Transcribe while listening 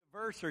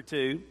verse or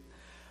two,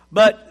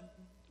 but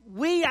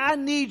I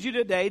need you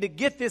today to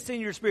get this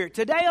in your spirit.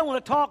 Today I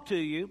want to talk to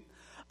you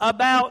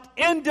about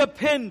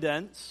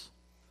independence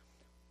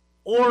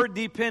or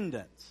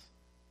dependence.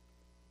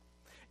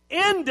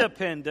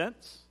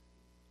 Independence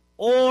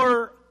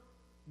or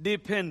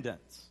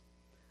dependence.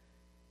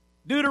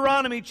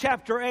 Deuteronomy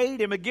chapter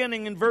 8 and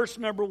beginning in verse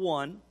number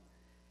 1.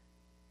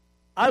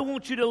 I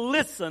want you to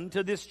listen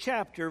to this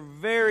chapter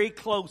very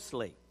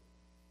closely.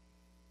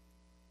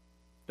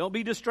 Don't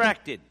be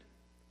distracted.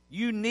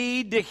 You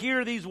need to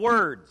hear these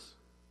words.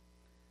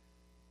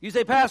 You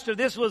say, Pastor,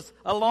 this was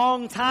a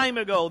long time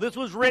ago. This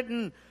was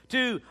written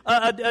to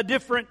a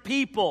different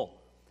people.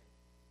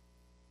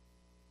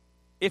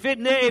 If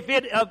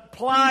it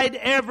applied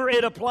ever,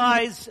 it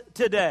applies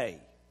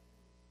today.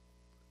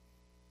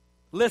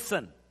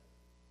 Listen.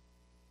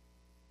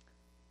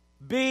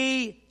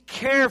 Be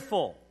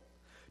careful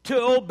to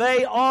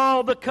obey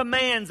all the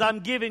commands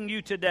I'm giving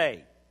you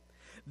today.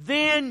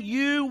 Then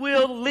you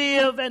will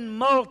live and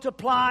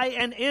multiply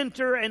and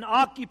enter and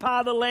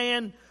occupy the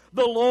land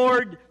the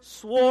Lord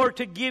swore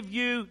to give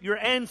you, your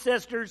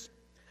ancestors.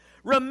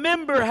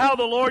 Remember how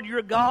the Lord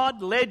your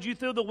God led you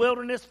through the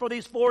wilderness for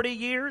these 40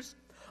 years,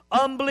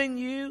 humbling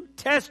you,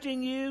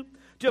 testing you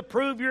to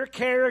prove your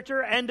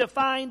character and to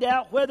find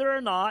out whether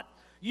or not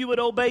you would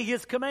obey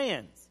His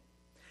commands.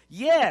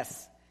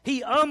 Yes,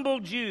 He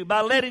humbled you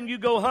by letting you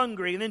go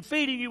hungry and then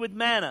feeding you with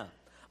manna,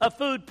 a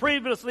food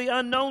previously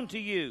unknown to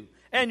you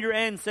and your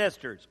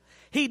ancestors.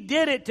 He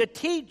did it to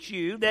teach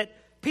you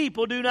that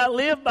people do not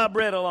live by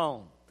bread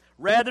alone.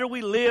 Rather,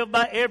 we live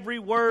by every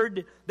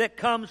word that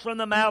comes from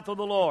the mouth of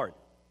the Lord.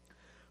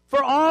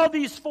 For all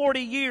these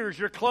 40 years,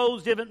 your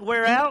clothes didn't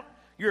wear out,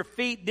 your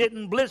feet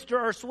didn't blister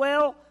or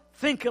swell.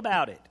 Think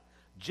about it.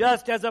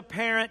 Just as a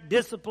parent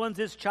disciplines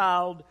his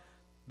child,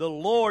 the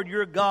Lord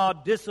your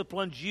God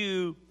disciplines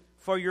you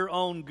for your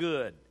own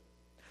good.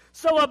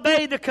 So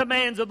obey the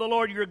commands of the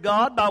Lord your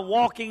God by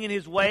walking in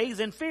His ways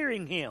and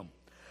fearing Him.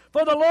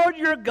 For the Lord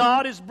your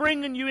God is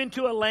bringing you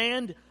into a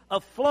land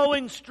of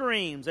flowing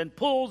streams and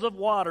pools of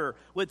water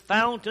with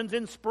fountains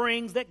and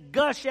springs that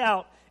gush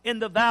out in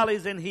the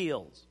valleys and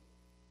hills.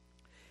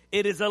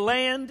 It is a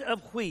land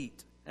of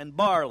wheat and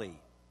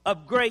barley,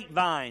 of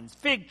grapevines,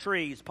 fig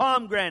trees,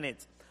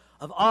 pomegranates,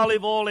 of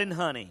olive oil and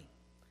honey.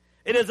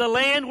 It is a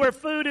land where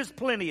food is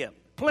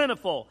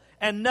plentiful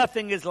and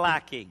nothing is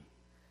lacking.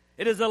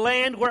 It is a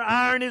land where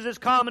iron is as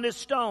common as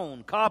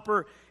stone.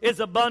 Copper is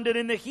abundant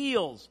in the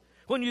hills.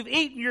 When you've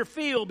eaten your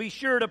fill, be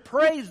sure to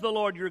praise the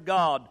Lord your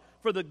God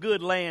for the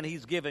good land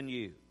He's given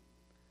you.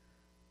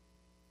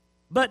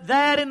 But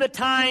that is the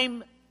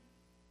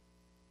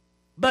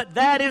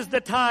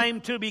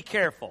time to be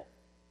careful.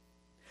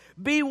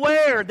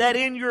 Beware that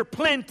in your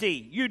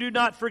plenty you do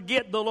not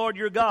forget the Lord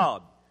your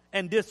God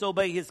and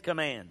disobey His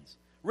commands,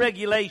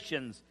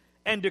 regulations,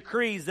 and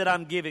decrees that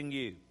I'm giving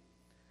you.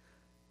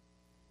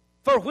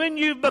 For when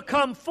you've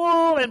become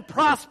full and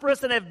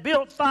prosperous and have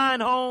built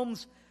fine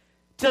homes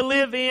to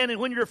live in, and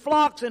when your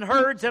flocks and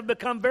herds have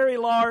become very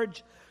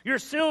large, your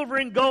silver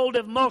and gold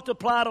have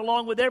multiplied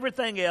along with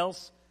everything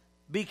else,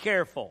 be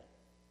careful.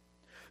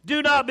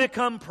 Do not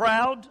become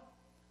proud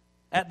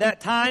at that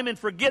time and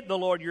forget the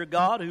Lord your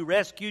God who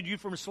rescued you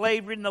from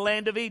slavery in the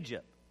land of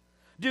Egypt.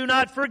 Do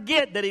not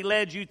forget that He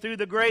led you through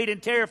the great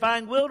and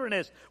terrifying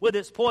wilderness with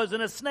its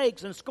poisonous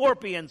snakes and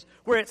scorpions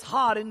where it's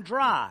hot and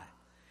dry.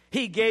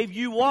 He gave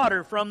you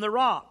water from the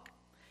rock.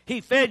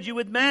 He fed you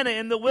with manna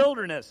in the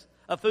wilderness,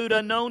 a food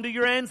unknown to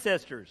your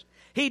ancestors.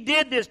 He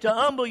did this to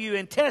humble you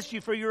and test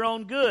you for your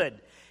own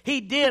good. He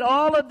did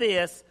all of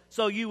this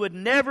so you would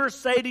never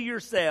say to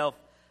yourself,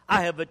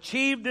 I have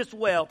achieved this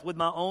wealth with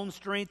my own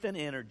strength and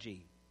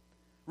energy.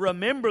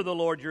 Remember the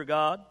Lord your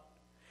God.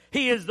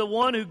 He is the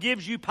one who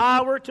gives you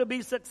power to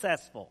be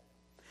successful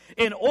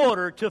in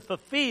order to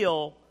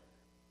fulfill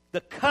the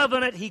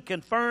covenant He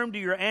confirmed to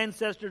your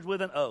ancestors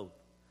with an oath.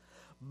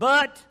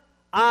 But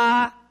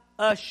I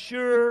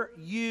assure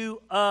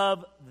you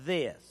of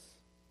this.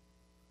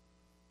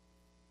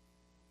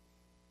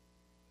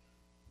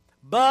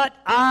 But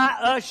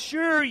I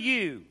assure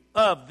you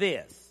of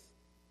this.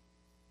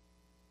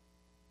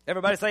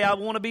 Everybody say, I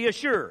want to be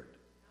assured.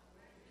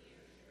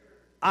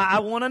 I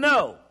want to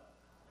know.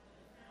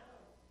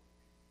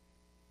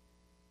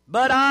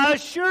 But I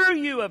assure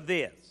you of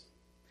this.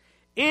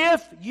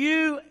 If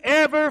you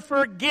ever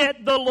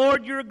forget the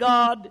Lord your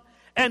God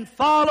and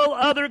follow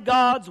other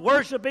gods,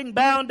 worshiping,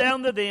 bowing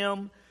down to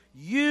them,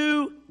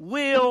 you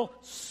will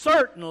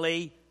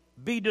certainly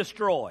be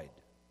destroyed.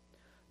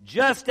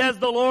 Just as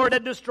the Lord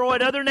had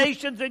destroyed other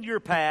nations in your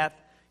path,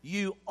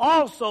 you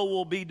also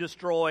will be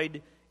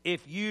destroyed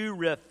if you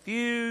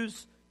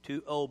refuse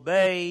to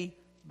obey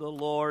the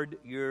Lord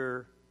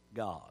your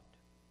God.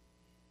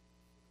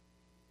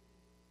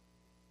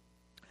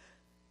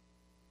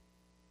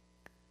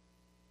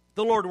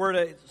 The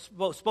Lord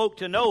spoke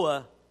to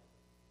Noah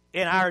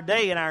in our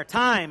day, in our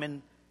time,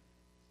 and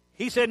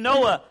He said,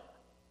 Noah,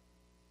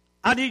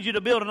 I need you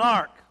to build an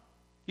ark.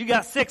 You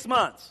got 6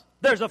 months.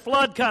 There's a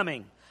flood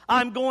coming.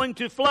 I'm going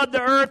to flood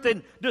the earth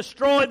and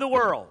destroy the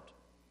world.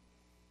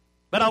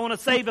 But I want to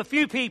save a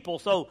few people,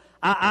 so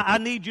I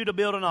need you to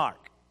build an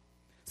ark.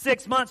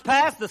 6 months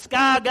passed, the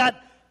sky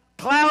got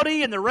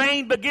cloudy, and the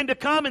rain began to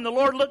come, and the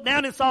Lord looked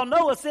down and saw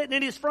Noah sitting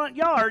in his front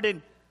yard,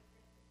 and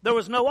there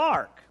was no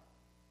ark.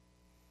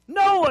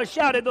 Noah,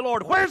 shouted the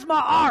Lord, where's my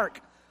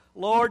ark?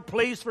 Lord,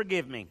 please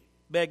forgive me,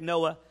 begged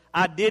Noah.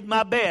 I did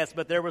my best,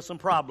 but there were some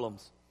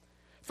problems.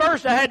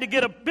 First, I had to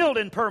get a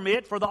building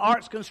permit for the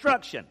ark's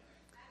construction.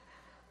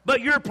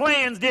 But your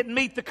plans didn't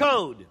meet the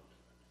code.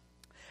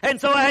 And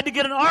so I had to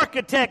get an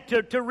architect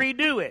to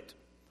redo it.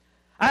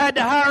 I had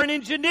to hire an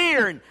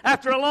engineer, and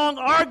after a long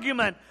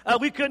argument,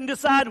 we couldn't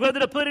decide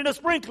whether to put in a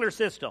sprinkler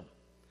system.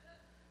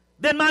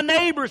 Then my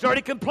neighbors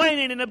started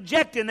complaining and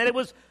objecting that it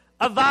was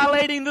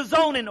violating the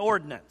zoning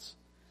ordinance.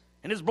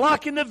 And it's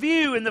blocking the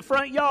view in the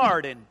front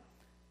yard, and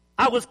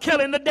I was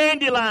killing the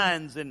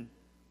dandelions, and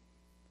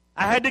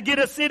I had to get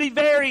a city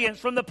variance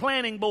from the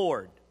planning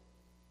board.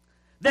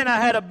 Then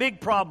I had a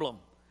big problem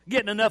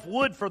getting enough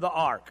wood for the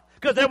ark,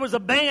 because there was a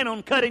ban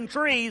on cutting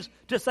trees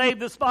to save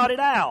the spotted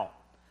owl.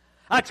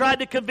 I tried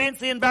to convince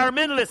the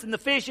environmentalists and the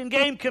Fish and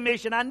Game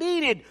Commission I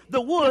needed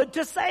the wood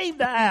to save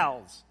the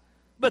owls.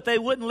 But they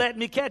wouldn't let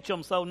me catch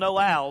them, so no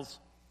owls.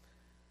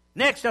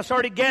 Next, I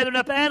started gathering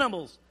up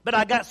animals, but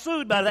I got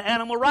sued by the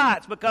animal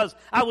rights because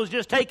I was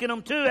just taking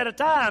them 2 at a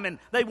time, and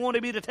they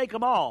wanted me to take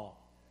them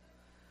all.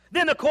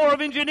 Then the Corps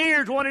of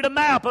Engineers wanted a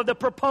map of the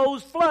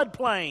proposed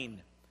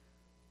floodplain,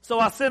 so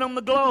I sent them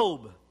the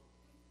globe.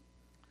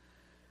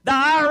 The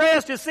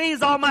IRS has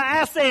seized all my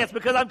assets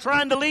because I'm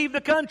trying to leave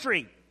the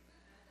country.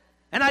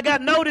 And I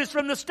got notice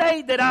from the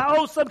state that I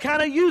owe some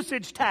kind of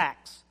usage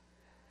tax.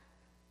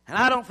 And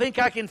I don't think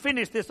I can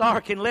finish this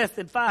ark in less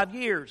than 5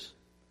 years.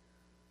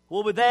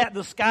 Well, with that,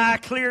 the sky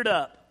cleared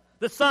up.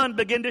 The sun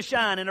began to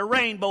shine, and a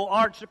rainbow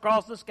arched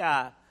across the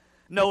sky.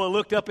 Noah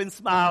looked up and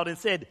smiled and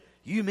said,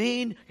 you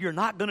mean you're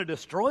not going to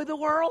destroy the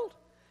world?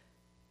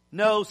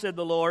 No, said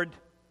the Lord.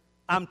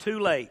 I'm too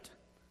late.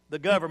 The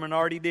government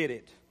already did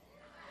it.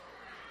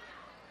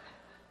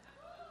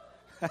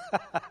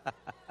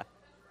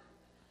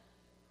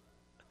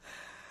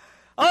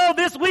 Oh,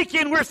 this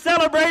weekend we're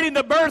celebrating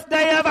the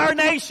birthday of our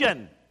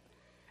nation.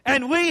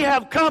 And we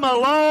have come a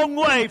long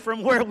way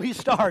from where we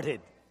started.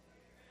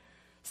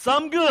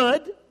 Some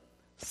good,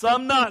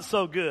 some not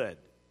so good.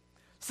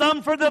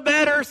 Some for the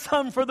better,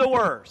 some for the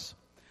worse.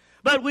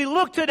 But we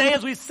look today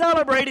as we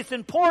celebrate, it's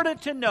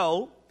important to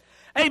know,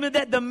 amen,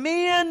 that the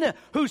men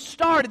who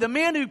started, the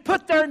men who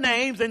put their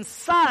names and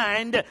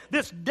signed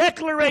this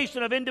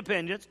Declaration of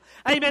Independence,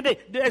 amen,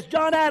 as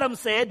John Adams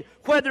said,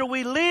 whether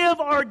we live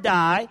or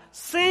die,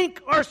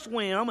 sink or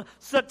swim,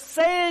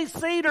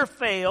 succeed or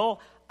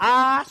fail,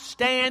 I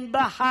stand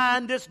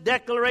behind this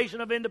Declaration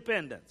of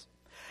Independence.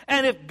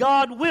 And if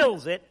God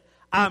wills it,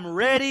 I'm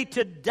ready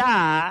to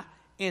die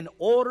in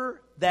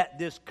order that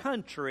this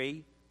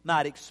country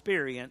might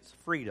experience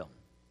freedom.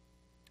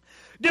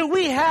 Do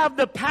we have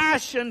the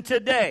passion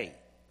today?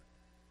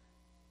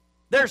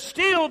 There's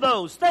still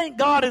those, thank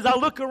God, as I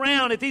look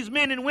around at these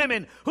men and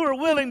women who are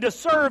willing to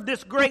serve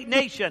this great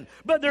nation.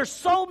 But there's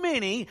so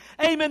many,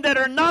 amen, that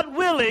are not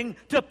willing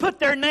to put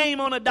their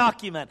name on a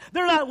document.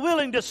 They're not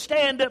willing to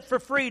stand up for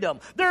freedom.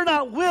 They're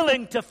not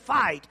willing to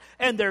fight.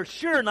 And they're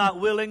sure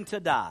not willing to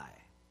die.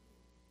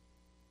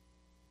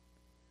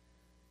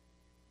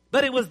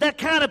 But it was that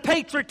kind of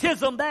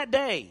patriotism that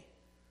day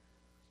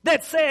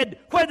that said,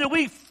 whether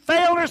we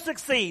fail or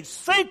succeed,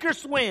 sink or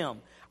swim,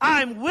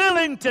 I'm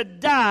willing to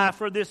die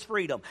for this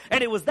freedom.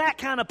 And it was that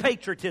kind of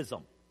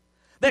patriotism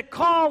that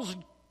caused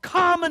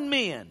common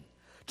men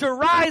to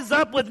rise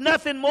up with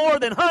nothing more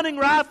than hunting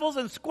rifles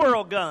and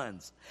squirrel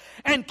guns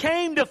and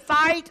came to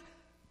fight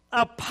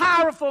a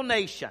powerful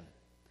nation.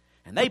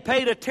 And they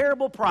paid a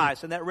terrible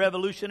price in that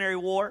Revolutionary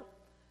War,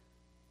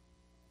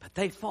 but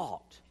they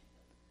fought.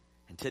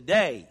 And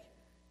today,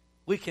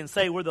 we can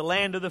say we're the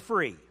land of the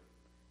free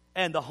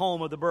and the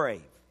home of the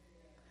brave.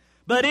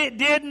 But it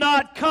did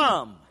not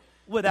come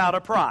without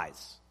a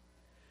price.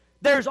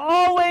 There's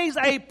always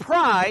a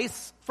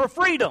price for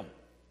freedom.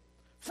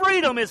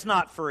 Freedom is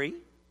not free.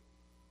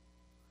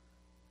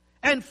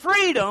 And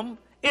freedom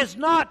is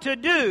not to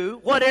do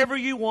whatever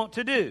you want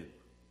to do.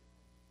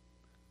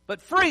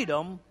 But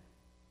freedom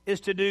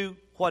is to do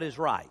what is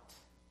right.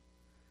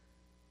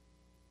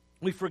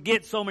 We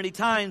forget so many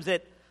times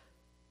that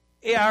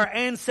our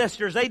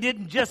ancestors, they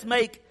didn't just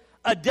make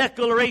a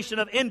declaration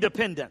of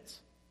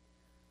independence.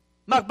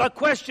 My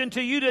question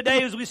to you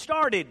today as we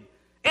started,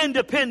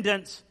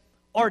 independence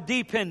or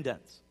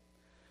dependence?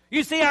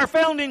 You see, our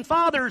founding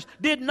fathers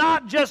did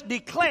not just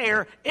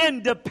declare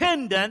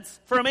independence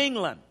from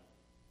England,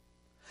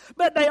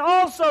 but they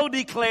also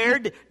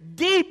declared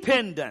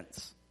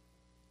dependence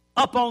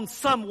upon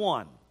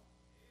someone.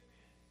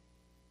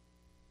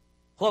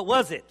 What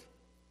was it?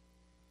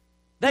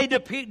 They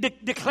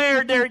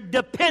declared their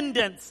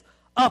dependence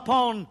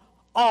upon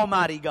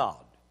Almighty God.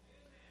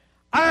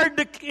 Our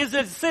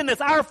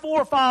descendants, our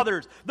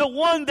forefathers, the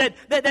one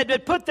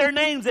that put their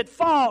names at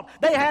fault,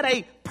 they had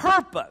a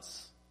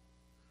purpose.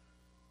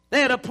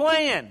 They had a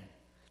plan.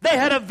 They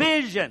had a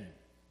vision.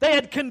 They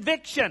had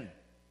conviction.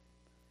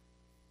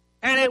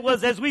 And it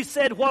was, as we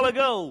said a while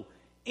ago,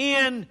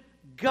 in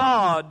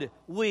God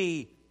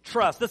we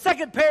trust. The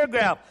second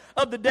paragraph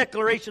of the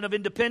Declaration of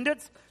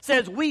Independence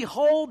says, we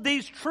hold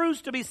these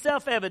truths to be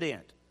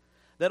self-evident,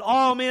 that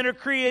all men are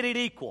created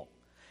equal,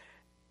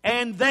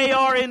 and they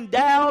are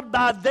endowed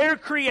by their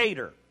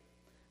Creator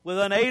with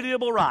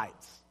unalienable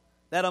rights,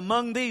 that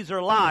among these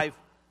are life,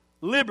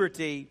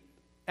 liberty,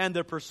 and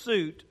the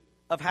pursuit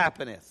of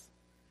happiness.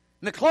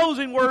 And the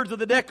closing words of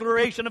the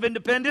Declaration of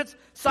Independence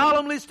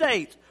solemnly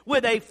states,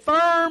 with a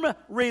firm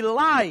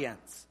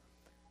reliance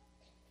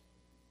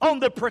on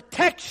the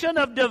protection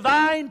of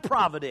divine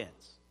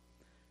providence,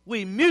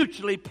 we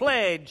mutually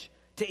pledge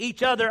to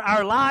each other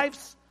our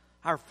lives,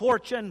 our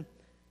fortune,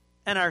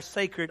 and our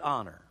sacred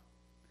honor.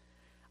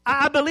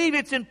 I believe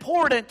it's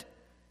important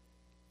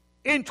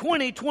in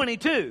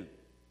 2022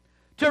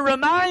 to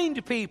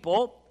remind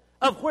people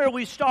of where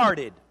we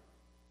started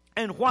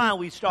and why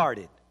we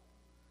started.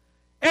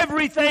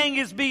 Everything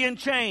is being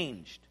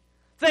changed.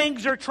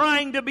 Things are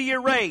trying to be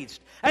erased.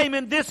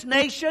 Amen. This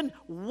nation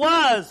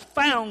was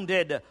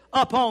founded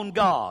upon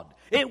God.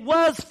 It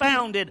was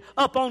founded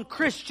upon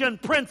Christian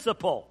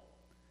principle.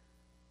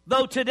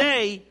 Though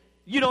today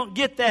you don't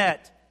get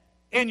that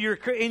in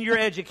your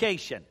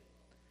education.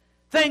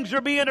 Things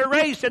are being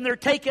erased and they're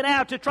taken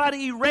out to try to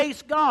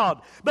erase God.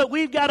 But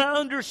we've got to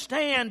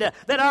understand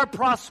that our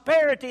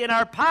prosperity and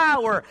our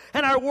power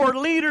and our world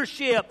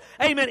leadership,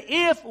 amen,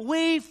 if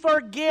we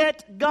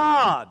forget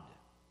God.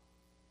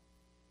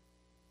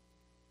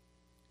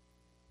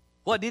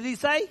 What did he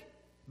say?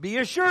 Be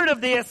assured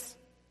of this.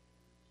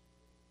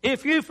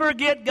 If you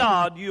forget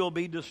God, you'll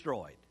be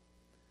destroyed.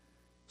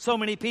 So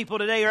many people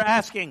today are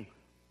asking,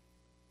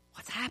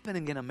 what's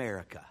happening in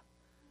America?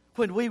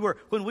 When we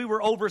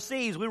were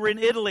overseas, we were in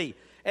Italy,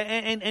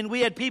 and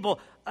we had people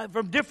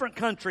from different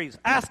countries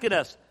asking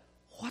us,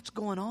 what's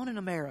going on in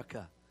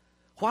America?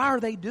 Why are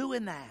they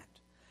doing that?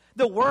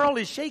 The world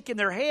is shaking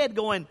their head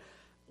going,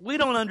 we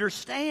don't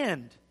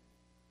understand.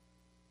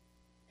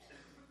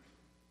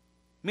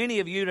 Many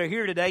of you that are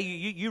here today,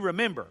 you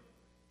remember.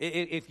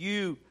 If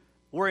you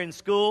were in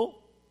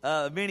school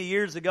many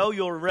years ago,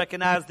 you'll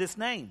recognize this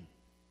name,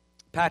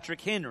 Patrick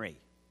Henry.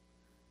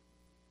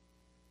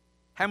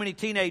 How many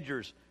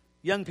teenagers,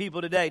 young people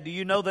today, do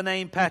you know the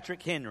name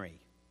Patrick Henry?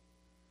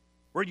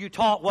 Were you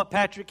taught what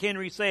Patrick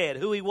Henry said,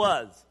 who he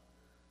was?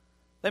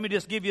 Let me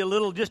just give you a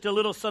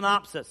little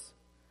synopsis.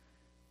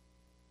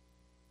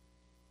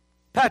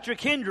 Patrick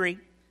Henry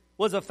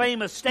was a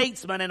famous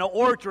statesman and an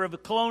orator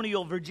of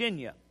colonial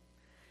Virginia.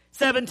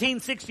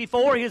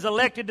 1764, he was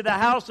elected to the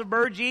House of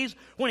Burgesses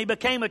when he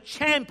became a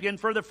champion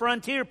for the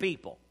frontier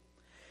people.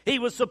 He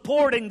was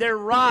supporting their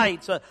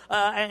rights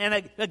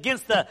and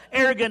against the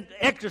arrogant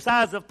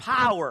exercise of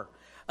power.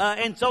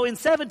 And so in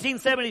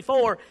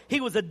 1774, he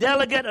was a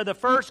delegate of the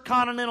First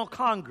Continental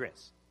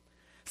Congress.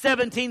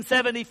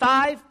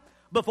 1775,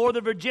 before the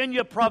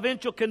Virginia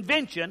Provincial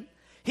Convention,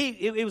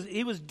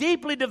 he was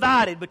deeply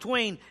divided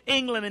between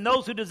England and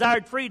those who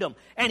desired freedom.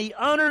 And he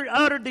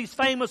uttered these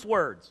famous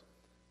words.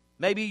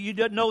 Maybe you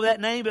don't know that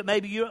name, but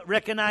maybe you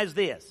recognize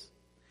this.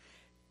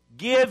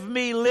 Give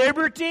me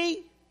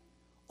liberty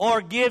or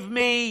give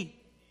me...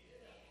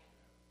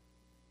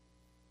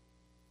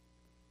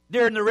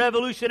 During the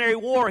Revolutionary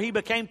War, he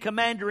became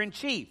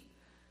commander-in-chief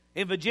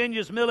in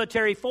Virginia's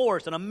military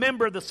force and a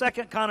member of the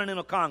Second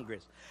Continental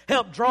Congress.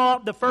 Helped draw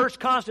up the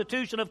first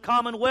Constitution of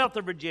Commonwealth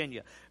of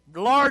Virginia,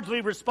 largely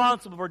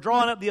responsible for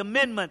drawing up the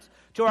amendments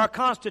to our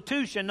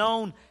Constitution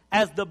known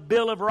as the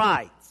Bill of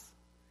Rights.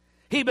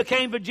 He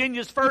became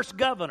Virginia's first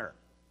governor.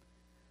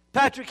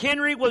 Patrick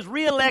Henry was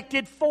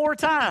reelected 4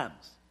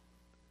 times.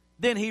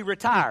 Then he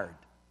retired.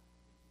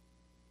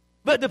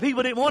 But the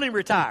people didn't want him to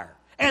retire.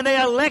 And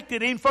they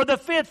elected him for the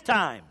 5th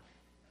time.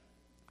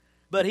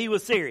 But he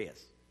was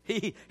serious.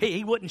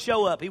 He wouldn't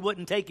show up. He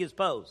wouldn't take his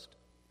post.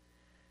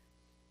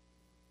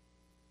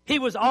 He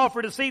was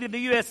offered a seat in the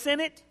U.S.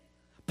 Senate,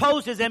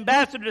 post as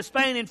ambassador to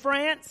Spain and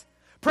France.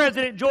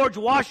 President George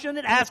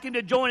Washington asked him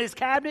to join his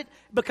cabinet,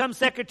 become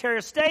Secretary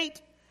of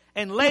State,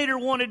 and later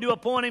wanted to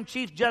appoint him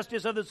Chief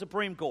Justice of the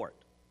Supreme Court.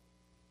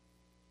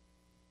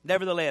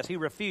 Nevertheless, he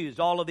refused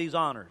all of these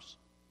honors.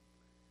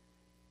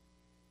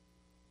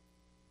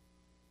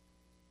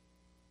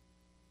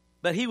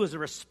 But he was a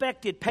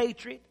respected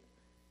patriot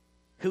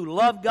who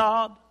loved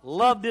God,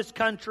 loved this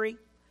country.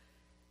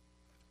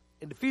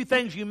 And a few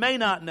things you may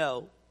not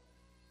know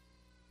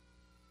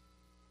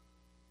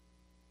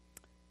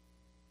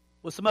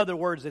was some other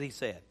words that he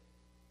said.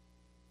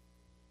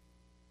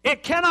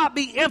 It cannot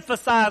be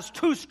emphasized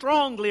too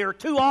strongly or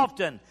too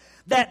often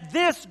that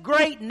this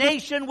great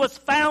nation was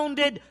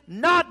founded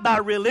not by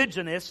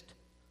religionists,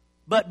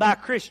 but by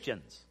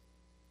Christians.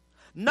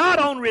 Not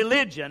on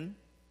religion,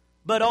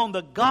 but on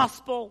the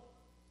gospel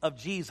of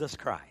Jesus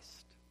Christ.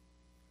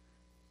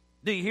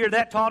 Do you hear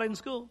that taught in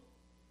school?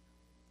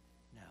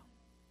 No.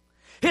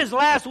 His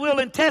last will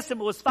and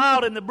testament was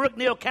filed in the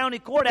Brookneal County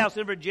Courthouse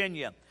in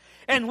Virginia.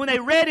 And when they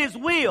read his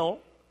will,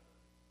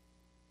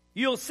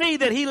 you'll see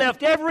that he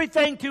left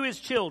everything to his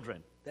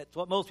children. That's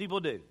what most people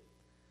do.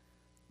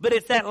 But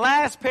it's that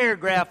last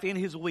paragraph in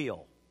His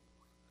will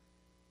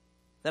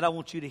that I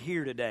want you to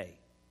hear today.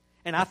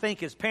 And I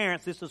think as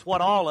parents, this is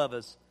what all of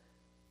us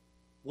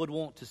would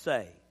want to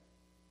say.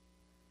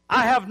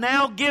 I have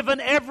now given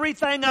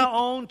everything I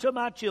own to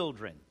my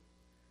children.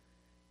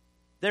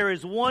 There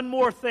is one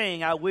more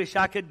thing I wish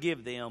I could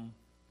give them,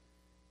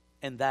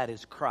 and that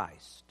is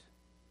Christ.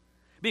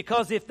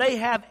 Because if they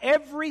have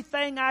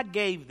everything I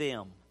gave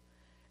them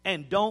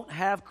and don't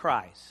have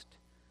Christ,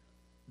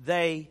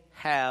 they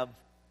have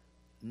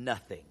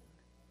nothing.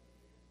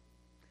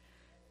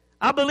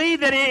 I believe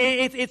that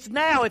it's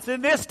now, it's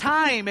in this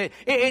time,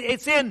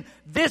 it's in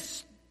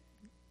this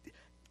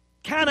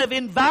kind of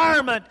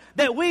environment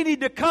that we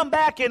need to come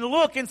back and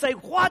look and say,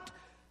 what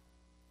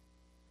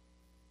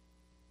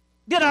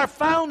did our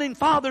founding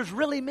fathers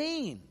really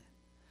mean?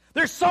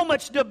 There's so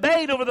much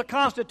debate over the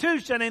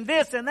Constitution and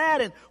this and that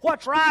and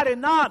what's right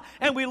and not.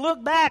 And we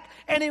look back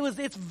and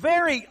it's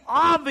very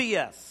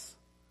obvious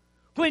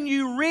when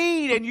you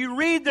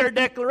read their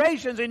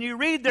declarations and you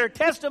read their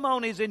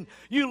testimonies and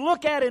you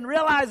look at it and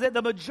realize that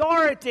the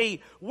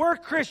majority were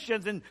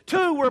Christians and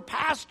 2 were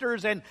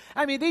pastors. And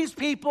I mean, these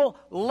people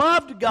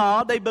loved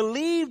God. They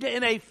believed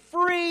in a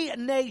free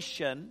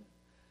nation,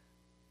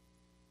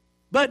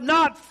 but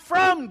not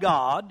from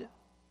God,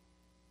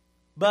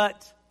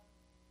 but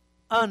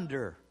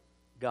under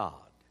God.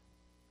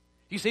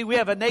 You see, we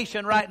have a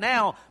nation right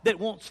now that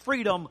wants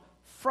freedom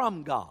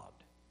from God.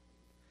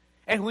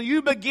 And when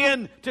you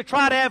begin to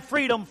try to have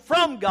freedom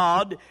from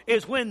God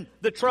is when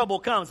the trouble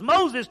comes.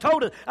 Moses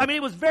told us, I mean,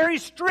 it was very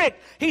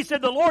strict. He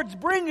said, the Lord's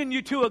bringing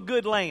you to a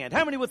good land.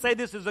 How many would say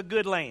this is a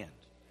good land?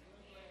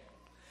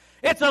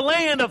 It's a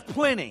land of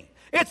plenty.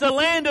 It's a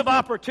land of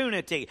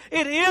opportunity.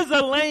 It is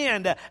a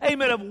land,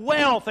 amen, of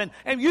wealth.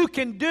 And you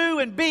can do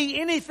and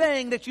be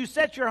anything that you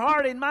set your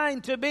heart and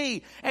mind to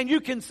be. And you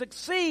can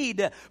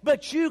succeed.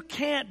 But you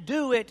can't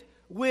do it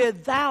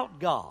without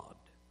God.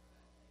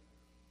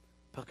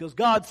 Because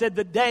God said,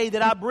 the day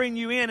that I bring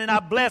you in and I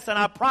bless and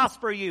I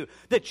prosper you,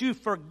 that you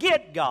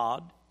forget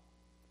God,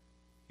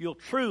 you'll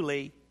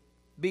truly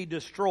be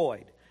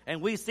destroyed.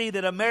 And we see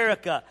that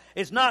America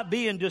is not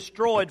being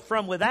destroyed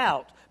from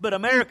without, but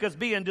America's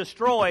being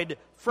destroyed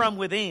from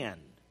within.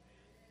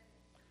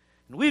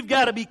 And we've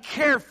got to be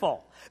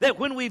careful that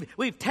when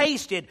we've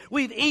tasted,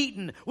 we've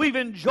eaten, we've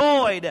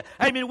enjoyed,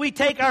 I mean, we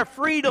take our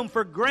freedom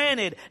for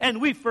granted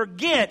and we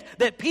forget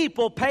that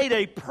people paid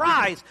a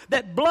price,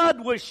 that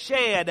blood was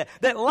shed,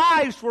 that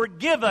lives were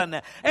given,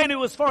 and it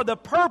was for the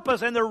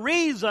purpose and the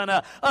reason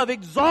of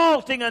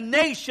exalting a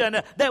nation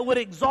that would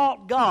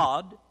exalt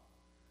God.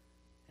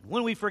 And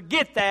when we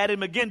forget that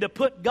and begin to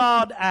put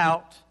God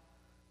out,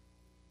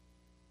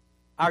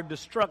 our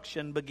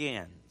destruction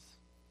begins.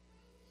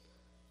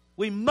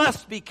 We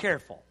must be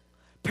careful.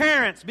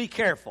 Parents, be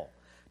careful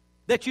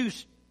that you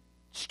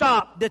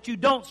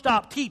don't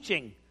stop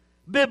teaching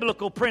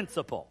biblical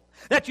principle.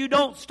 That you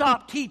don't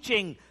stop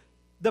teaching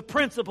the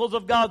principles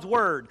of God's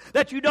Word.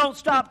 That you don't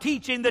stop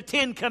teaching the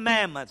 10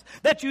 Commandments.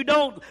 That you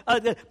don't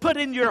put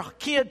in your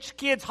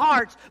kids'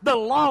 hearts the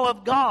law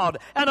of God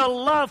and a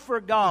love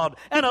for God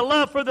and a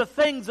love for the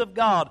things of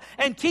God.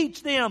 And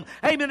teach them,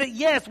 amen, that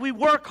yes, we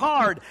work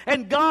hard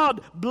and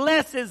God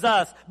blesses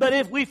us. But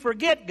if we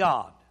forget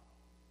God,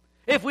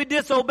 if we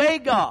disobey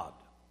God,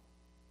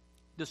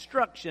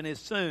 destruction is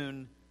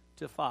soon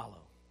to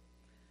follow.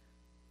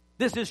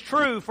 This is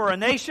true for a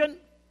nation,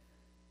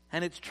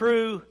 and it's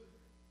true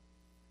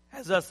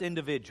as us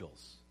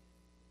individuals.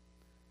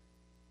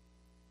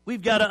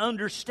 We've got to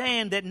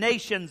understand that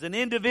nations and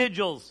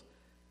individuals,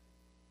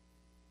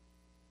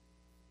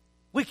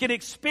 we can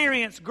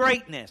experience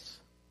greatness,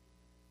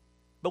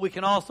 but we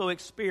can also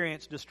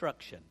experience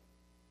destruction.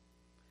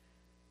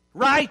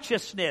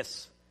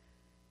 Righteousness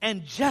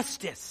and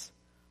justice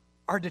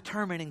are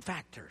determining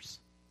factors.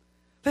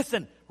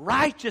 Listen,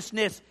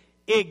 righteousness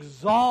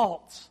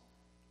exalts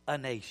a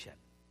nation.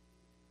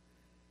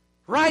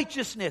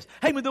 Righteousness.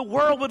 Hey, when the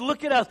world would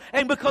look at us,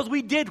 and because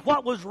we did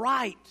what was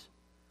right.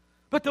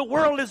 But the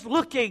world is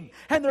looking,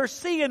 and they're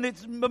seeing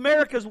it's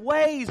America's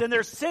ways and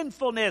their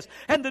sinfulness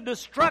and the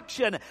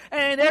destruction.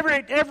 And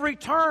every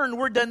turn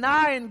we're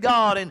denying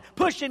God and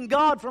pushing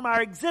God from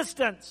our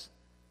existence.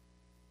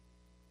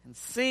 And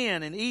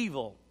sin and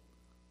evil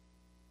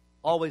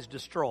always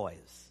destroys.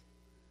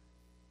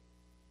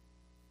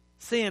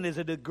 Sin is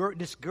a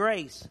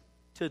disgrace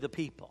to the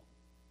people.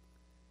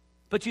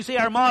 But you see,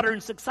 our modern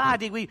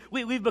society,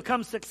 we've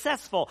become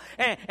successful,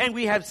 and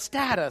we have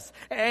status,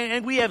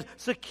 and we have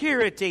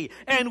security,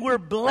 and we're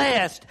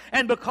blessed.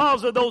 And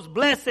because of those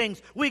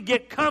blessings, we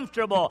get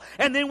comfortable.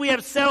 And then we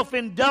have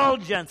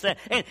self-indulgence. And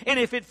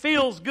if it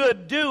feels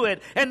good, do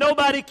it. And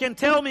nobody can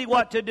tell me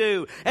what to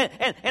do.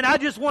 And I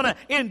just want to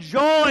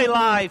enjoy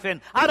life.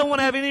 And I don't want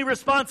to have any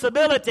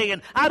responsibility.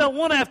 And I don't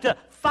want to have to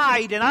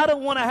fight. And I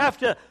don't want to have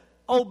to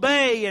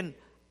obey. And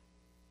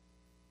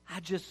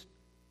I just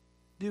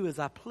do as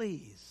I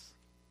please.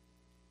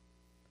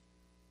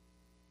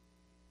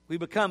 We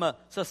become a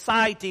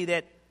society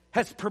that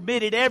has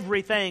permitted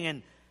everything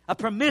and A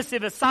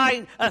permissive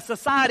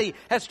society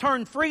has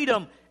turned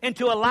freedom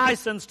into a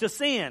license to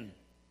sin.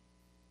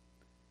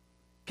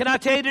 Can I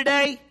tell you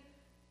today?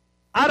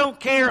 I don't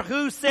care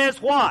who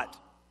says what.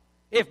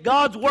 If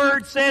God's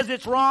Word says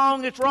it's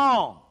wrong, it's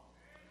wrong.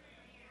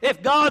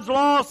 If God's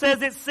law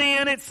says it's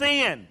sin, it's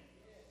sin.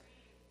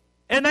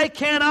 And they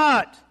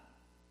cannot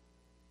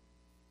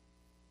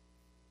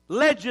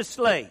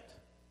legislate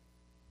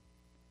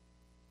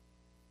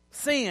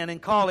sin and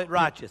call it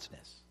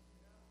righteousness.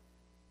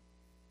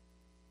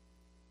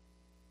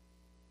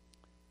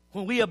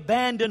 When we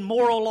abandon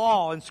moral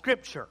law and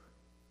Scripture,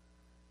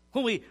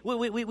 when it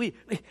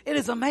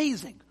is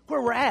amazing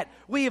where we're at.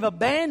 We have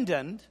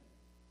abandoned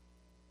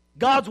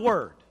God's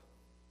Word.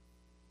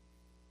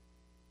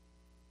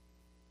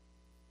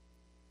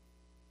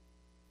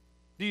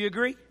 Do you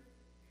agree?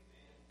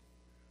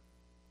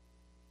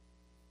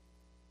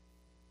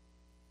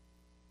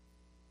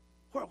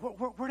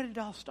 Where did it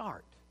all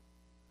start?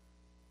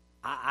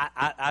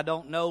 I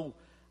don't know.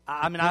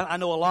 I mean, I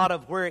know a lot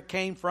of where it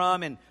came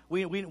from, and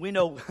we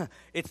know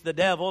it's the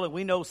devil, and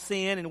we know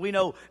sin, and we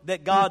know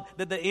that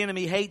that the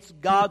enemy hates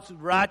God's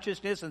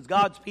righteousness and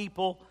God's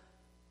people.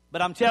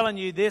 But I'm telling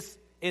you, this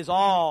is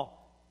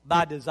all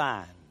by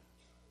design.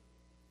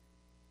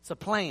 It's a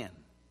plan.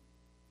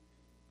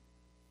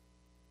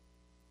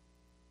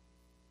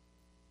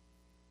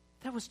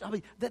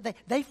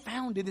 They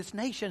founded this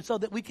nation so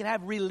that we could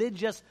have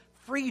religious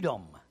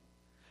freedom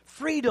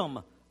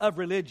of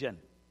religion.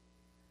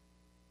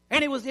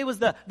 And it was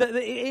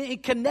in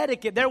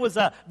Connecticut there was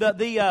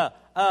the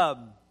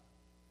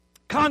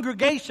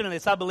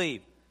Congregationalists, I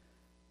believe,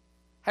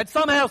 had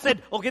somehow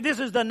said, okay, this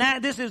is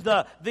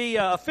the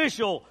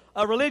official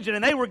religion,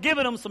 and they were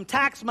giving them some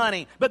tax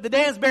money, but the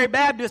Dansbury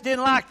Baptists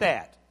didn't like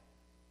that.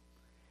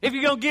 If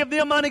you're going to give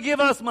them money, give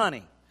us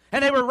money.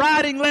 And they were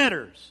writing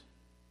letters.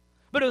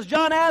 But it was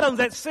John Adams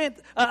that sent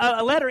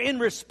a letter in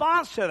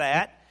response to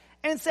that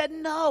and said,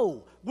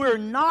 no, we're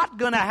not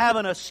going to have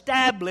an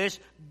established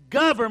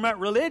government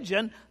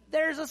religion.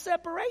 There's a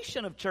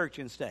separation of church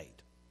and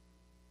state.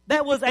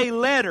 That was a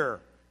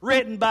letter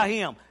written by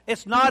him.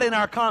 It's not in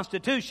our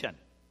Constitution.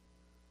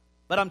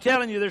 But I'm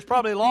telling you, there's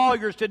probably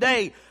lawyers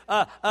today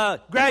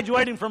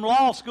graduating from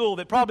law school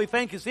that probably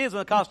think this is in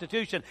the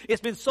Constitution.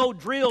 It's been so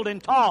drilled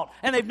and taught,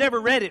 and they've never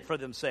read it for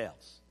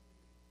themselves.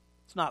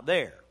 It's not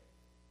there.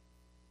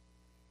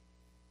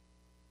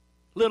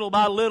 Little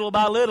by little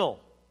by little.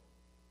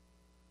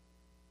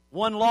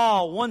 One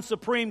law, one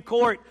Supreme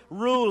Court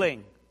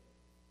ruling.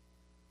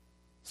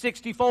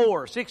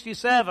 64,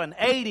 67,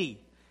 80,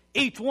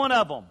 each one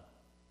of them.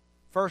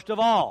 First of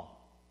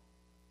all,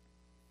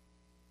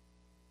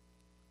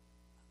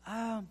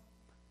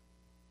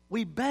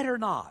 we better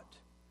not.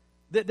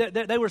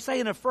 They were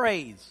saying a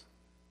phrase.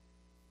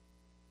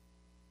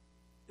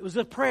 It was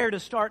a prayer to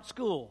start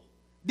school.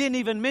 Didn't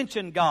even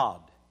mention God.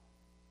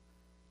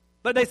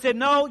 But they said,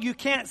 no, you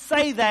can't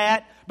say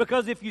that,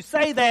 because if you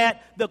say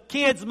that, the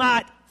kids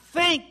might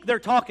think they're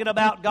talking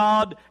about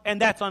God, and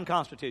that's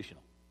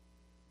unconstitutional.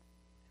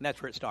 And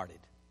that's where it started.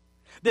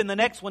 Then the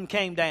next one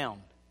came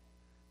down.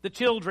 The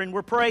children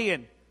were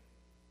praying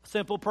a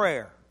simple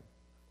prayer.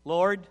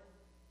 Lord,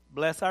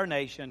 bless our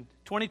nation.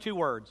 22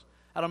 words.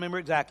 I don't remember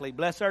exactly.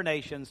 Bless our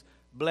nations,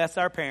 bless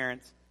our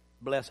parents,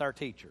 bless our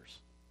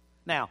teachers.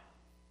 Now,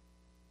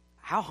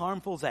 how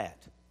harmful is that?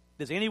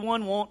 Does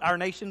anyone want our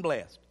nation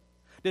blessed?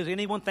 Does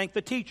anyone think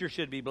the teacher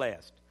should be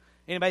blessed?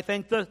 Anybody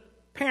think the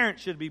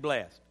parents should be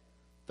blessed?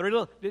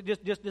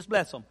 Just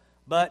bless them.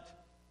 But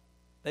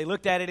they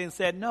looked at it and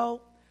said, no,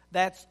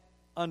 that's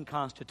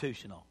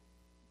unconstitutional.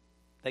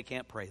 They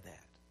can't pray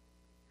that.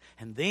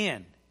 And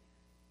then,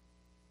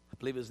 I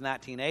believe it was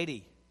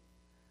 1980,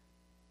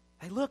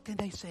 they looked and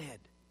they said,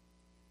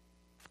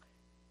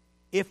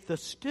 if the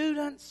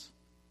students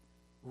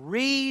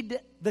read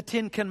the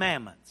Ten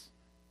Commandments,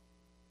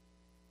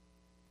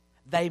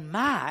 they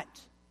might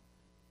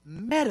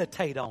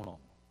meditate on them.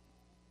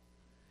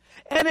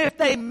 And if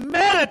they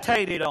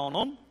meditated on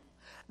them,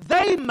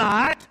 they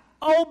might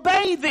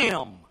obey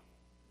them.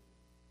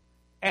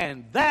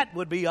 And that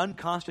would be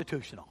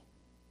unconstitutional.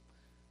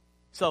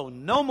 So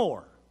no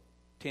more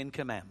Ten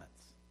Commandments.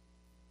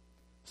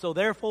 So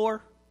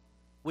therefore,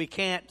 we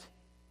can't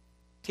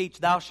teach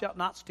thou shalt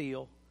not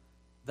steal,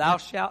 thou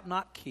shalt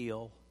not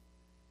kill,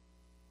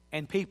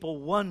 and people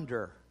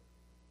wonder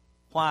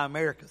why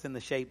America's in the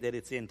shape that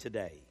it's in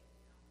today.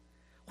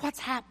 What's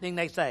happening,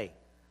 they say?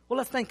 Well,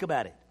 let's think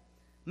about it.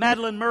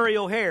 Madalyn Murray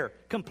O'Hair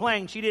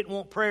complained she didn't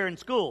want prayer in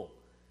school.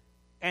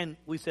 And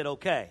we said,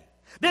 okay.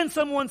 Then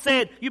someone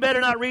said, you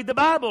better not read the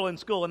Bible in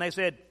school. And they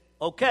said,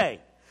 okay.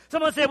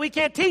 Someone said, we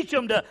can't teach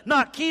them to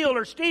not kill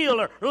or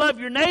steal or love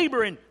your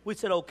neighbor. And we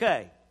said,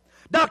 okay.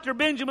 Dr.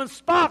 Benjamin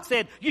Spock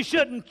said, you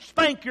shouldn't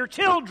spank your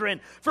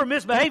children for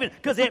misbehaving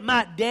because it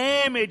might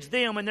damage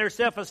them and their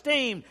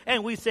self-esteem.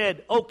 And we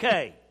said,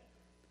 okay.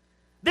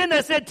 Then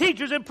they said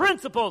teachers and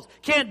principals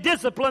can't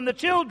discipline the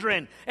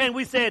children. And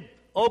we said,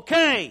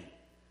 okay.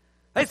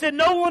 They said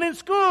no one in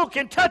school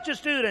can touch a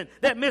student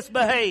that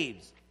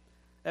misbehaves.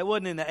 That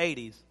wasn't in the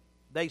 80s.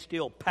 They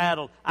still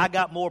paddled. I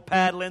got more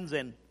paddlings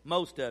than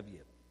most of you.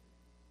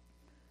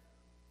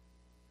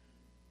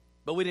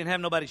 But we didn't have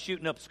nobody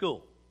shooting up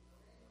school.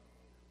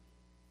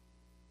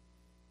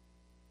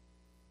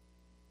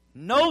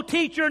 No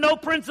teacher, no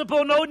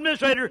principal, no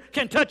administrator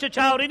can touch a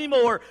child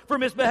anymore for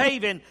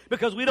misbehaving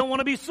because we don't want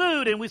to be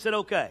sued. And we said,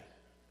 okay.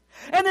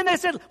 And then they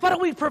said, why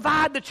don't we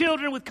provide the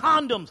children with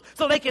condoms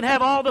so they can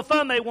have all the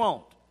fun they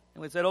want?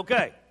 And we said,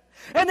 okay.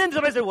 And then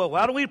somebody said, well,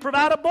 why don't we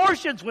provide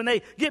abortions when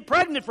they get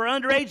pregnant for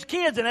underage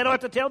kids and they don't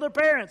have to tell their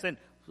parents? And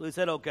we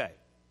said, okay.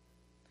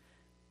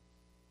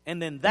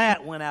 And then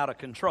that went out of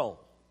control.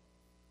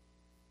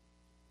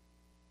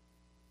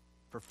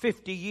 For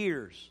 50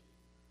 years,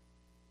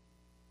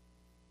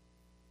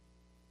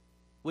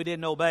 we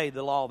didn't obey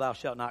the law, thou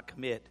shalt not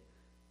commit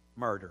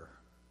murder.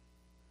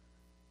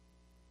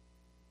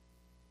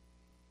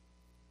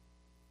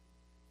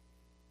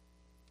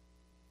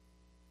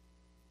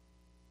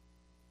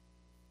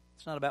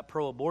 It's not about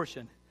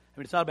pro-abortion. I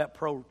mean, it's not about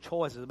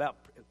pro-choice. It's about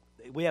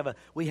we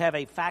have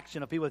a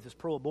faction of people that's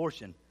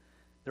pro-abortion.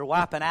 They're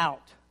wiping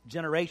out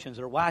generations.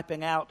 They're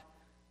wiping out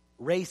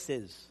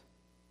races.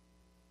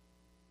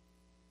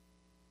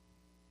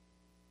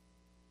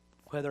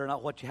 Whether or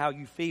not how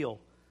you feel,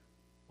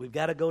 we've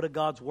got to go to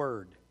God's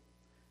Word.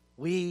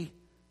 We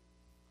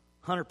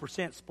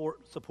 100%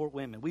 support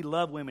women. We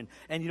love women.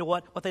 And you know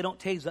what? What they don't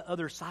tell you is the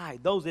other side.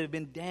 Those that have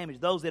been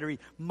damaged, those that are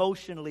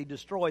emotionally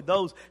destroyed,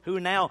 those who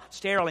are now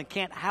sterile and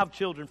can't have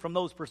children from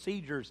those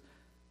procedures.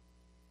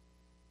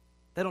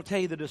 They don't tell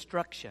you the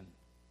destruction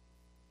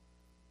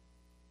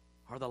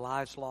or the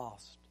lives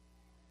lost.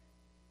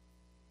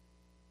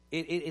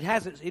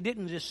 It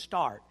didn't just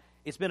start.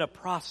 It's been a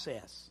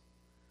process.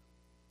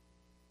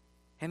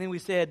 And then we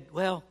said,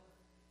 well,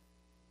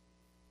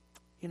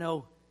 you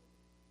know,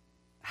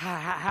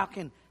 how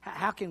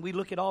can we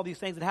look at all these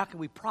things and how can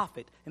we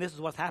profit? And this is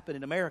what's happened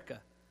in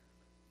America.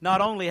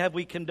 Not only have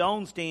we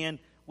condoned sin,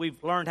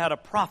 we've learned how to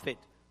profit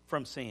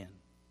from sin.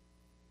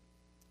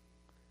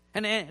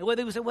 And they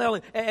say, well,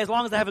 as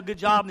long as I have a good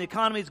job and the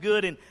economy is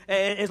good, and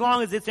as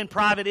long as it's in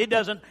private,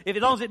 as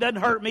long as it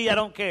doesn't hurt me, I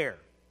don't care.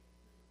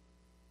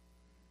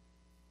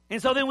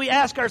 And so then we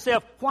ask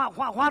ourselves, why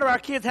do our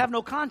kids have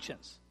no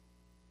conscience?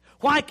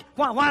 Why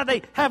do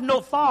they have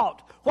no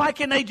thought? Why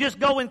can they just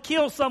go and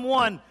kill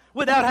someone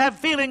without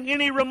feeling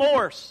any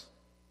remorse?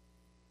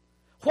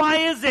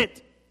 Why is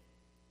it?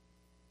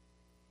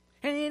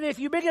 And if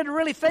you begin to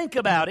really think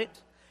about it,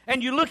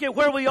 and you look at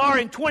where we are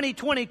in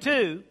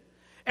 2022,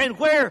 and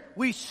where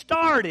we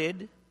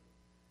started,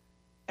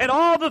 and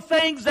all the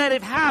things that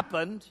have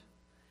happened,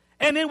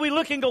 and then we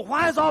look and go,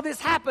 why is all this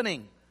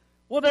happening?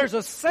 Well, there's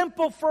a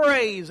simple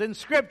phrase in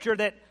Scripture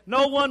that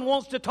no one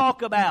wants to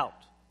talk about.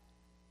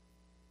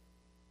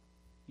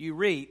 You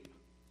reap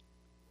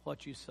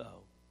what you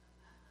sow.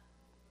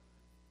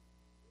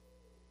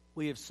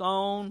 We've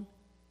sown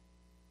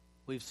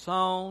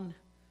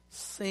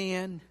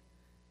sin,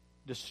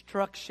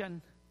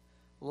 destruction,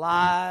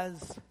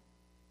 lies,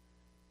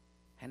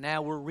 and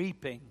now we're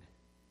reaping.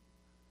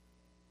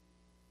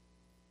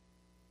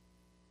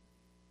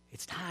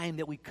 It's time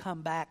that we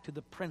come back to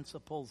the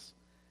principles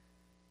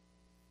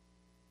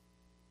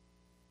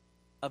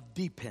of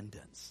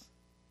dependence.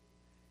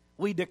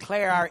 We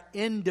declare our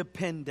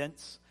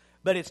independence,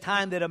 but it's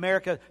time that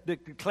America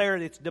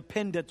declared its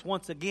dependence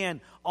once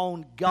again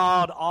on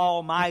God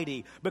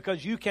Almighty.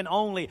 Because you can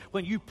only,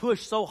 when you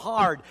push so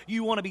hard,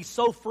 you want to be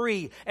so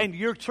free, and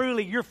your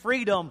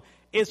freedom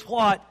is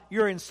what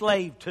you're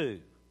enslaved to.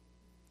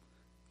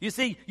 You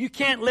see, you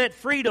can't let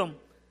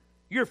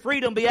your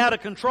freedom be out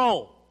of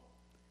control.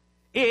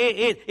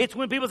 It's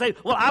when people say,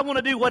 well, I want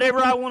to do whatever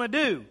I want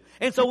to do.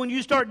 And so when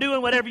you start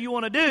doing whatever you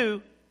want to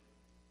do,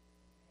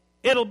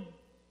 it'll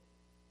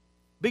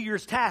be your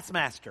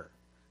taskmaster.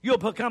 You'll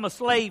become a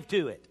slave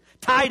to it.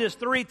 Titus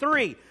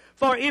 3:3.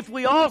 For if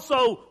we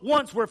also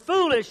once were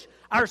foolish,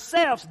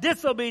 ourselves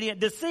disobedient,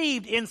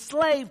 deceived,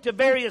 enslaved to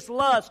various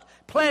lusts,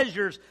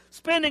 pleasures,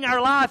 spending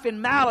our life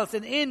in malice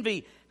and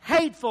envy,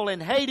 hateful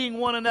and hating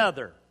one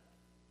another.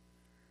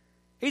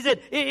 He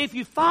said, if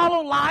you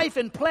follow life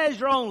and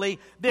pleasure only,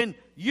 then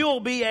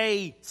you'll be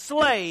a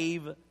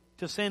slave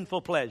to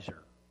sinful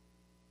pleasure.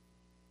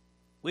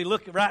 We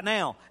look right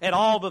now at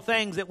all the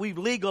things that we've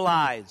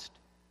legalized.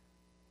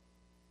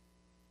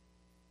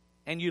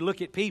 And you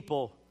look at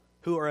people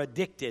who are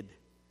addicted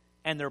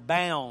and they're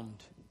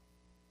bound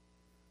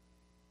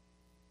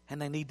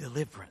and they need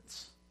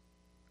deliverance.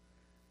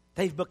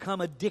 They've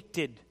become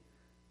addicted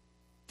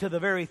to the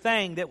very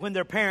thing that when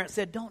their parents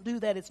said, don't do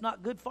that, it's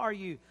not good for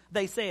you,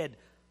 they said,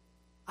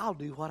 I'll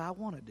do what I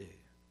want to do.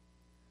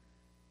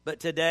 But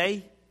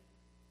today,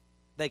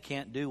 they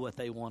can't do what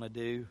they want to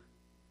do.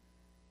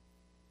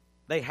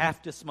 They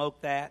have to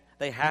smoke that.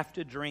 They have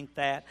to drink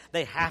that.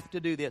 They have to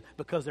do this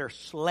because they're a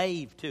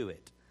slave to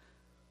it.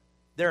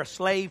 They're a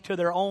slave to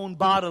their own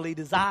bodily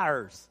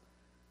desires.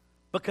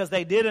 Because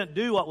they didn't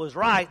do what was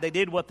right. They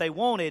did what they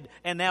wanted.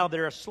 And now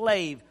they're a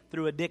slave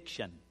through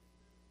addiction.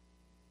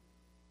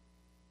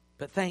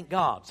 But thank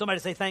God. Somebody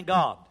say, thank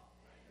God.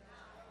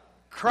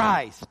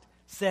 Christ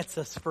sets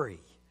us free.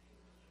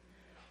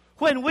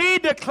 When we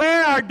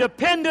declare our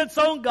dependence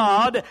on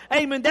God,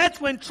 amen,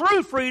 that's when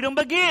true freedom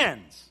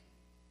begins.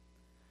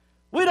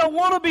 We don't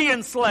want to be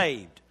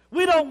enslaved.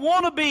 We don't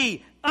want to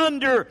be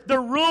under the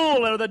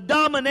rule or the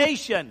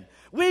domination.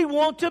 We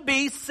want to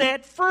be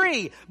set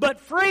free.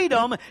 But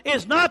freedom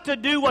is not to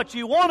do what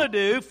you want to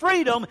do.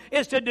 Freedom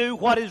is to do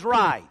what is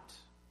right.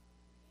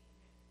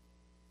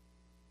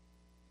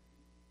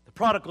 The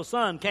prodigal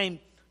son came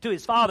to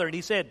his father and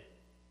he said,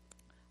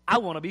 I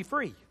want to be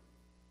free.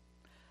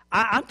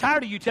 I'm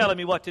tired of you telling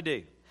me what to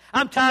do.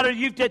 I'm tired of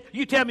you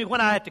tell me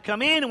when I have to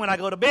come in and when I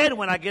go to bed and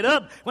when I get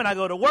up, when I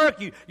go to work.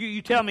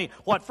 You tell me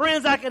what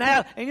friends I can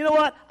have. And you know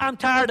what? I'm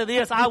tired of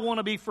this. I want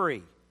to be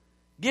free.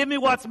 Give me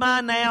what's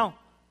mine now.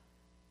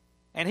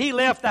 And he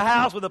left the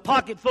house with a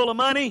pocket full of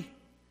money.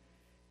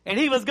 And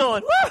he was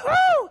going,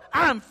 woohoo,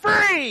 I'm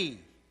free.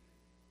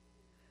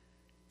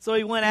 So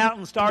he went out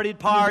and started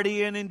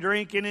partying and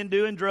drinking and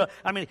doing drugs.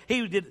 I mean,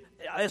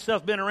 this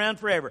stuff's been around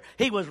forever.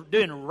 He was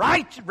doing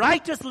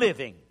righteous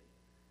living.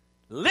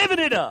 Living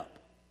it up.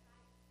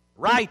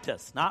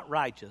 Righteous, not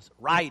righteous.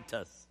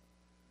 Righteous.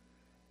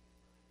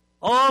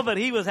 Oh, but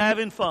he was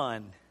having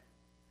fun.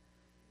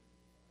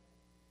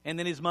 And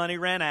then his money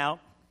ran out.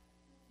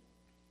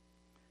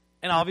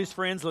 And all of his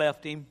friends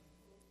left him.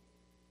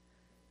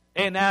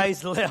 And now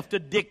he's left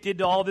addicted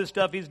to all this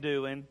stuff he's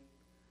doing.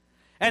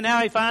 And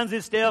now he finds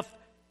himself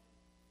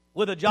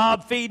with a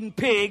job feeding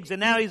pigs. And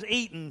now he's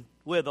eating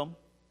with them.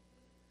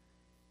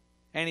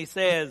 And he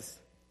says,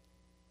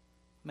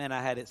 man,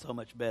 I had it so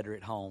much better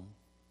at home.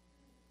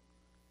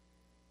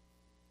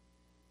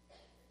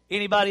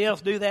 Anybody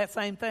else do that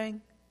same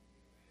thing?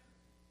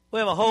 We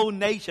have a whole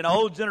nation, a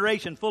whole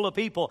generation full of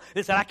people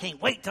that said, I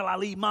can't wait till I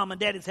leave mom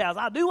and daddy's house.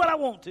 I'll do what I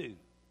want to.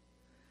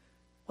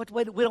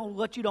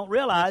 What you don't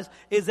realize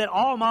is that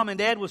all mom and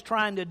dad was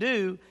trying to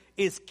do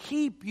is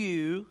keep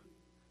you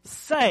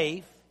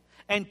safe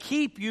and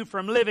keep you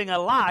from living a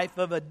life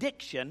of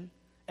addiction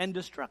and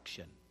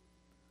destruction.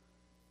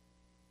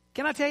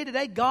 Can I tell you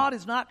today, God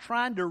is not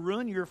trying to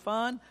ruin your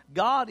fun.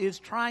 God is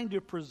trying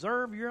to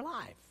preserve your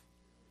life.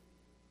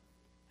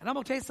 And I'm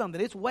going to tell you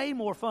something. It's way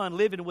more fun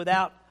living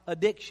without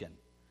addiction.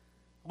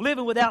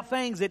 Living without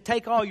things that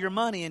take all your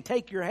money and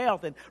take your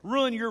health and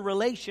ruin your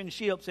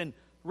relationships and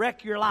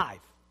wreck your life.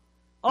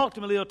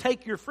 Ultimately, it'll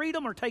take your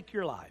freedom or take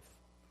your life.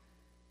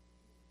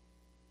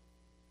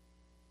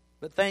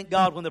 But thank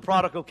God when the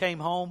prodigal came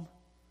home,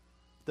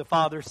 the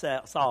father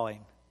saw him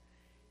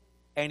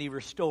and he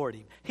restored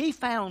him. He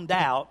found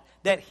out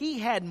that he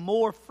had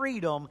more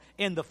freedom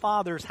in the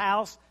father's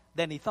house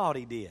than he thought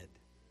he did.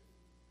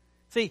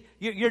 See,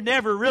 you're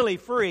never really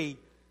free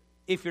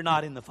if you're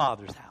not in the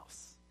Father's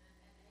house.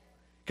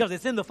 Because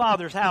it's in the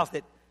Father's house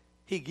that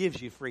He gives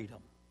you freedom.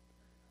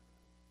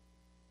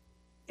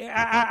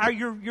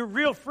 Your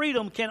real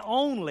freedom can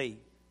only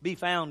be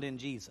found in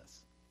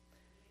Jesus.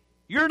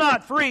 You're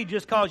not free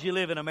just because you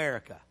live in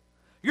America.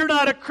 You're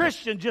not a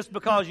Christian just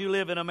because you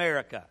live in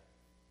America.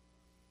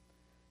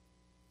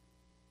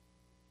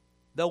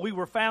 Though we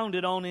were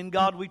founded on In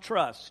God We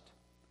Trust,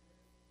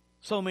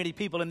 so many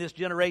people in this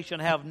generation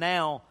have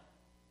now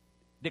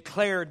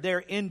declared their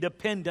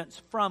independence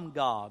from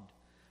God.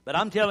 But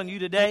I'm telling you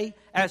today,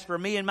 as for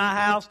me and my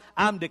house,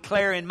 I'm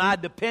declaring my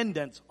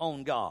dependence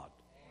on God.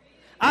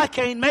 I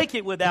can't make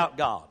it without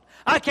God.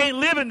 I can't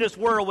live in this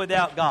world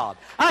without God.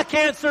 I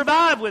can't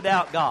survive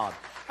without God.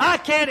 I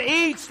can't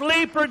eat,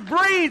 sleep, or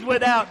breathe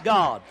without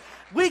God.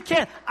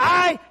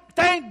 I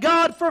thank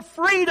God for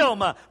freedom,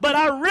 but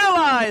I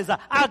realize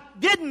I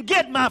didn't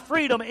get my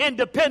freedom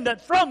independent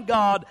from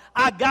God.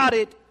 I got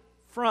it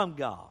from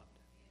God.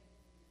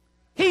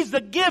 He's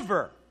the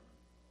giver.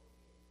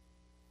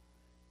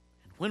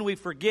 When we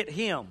forget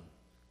Him,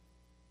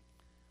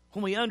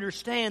 when we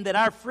understand that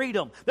our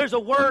freedom, there's a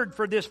word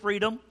for this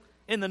freedom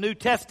in the New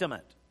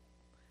Testament,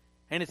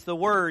 and it's the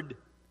word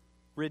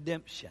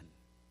redemption.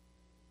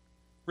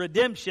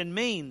 Redemption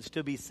means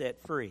to be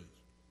set free.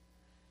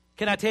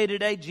 Can I tell you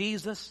today,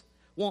 Jesus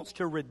wants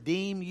to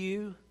redeem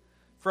you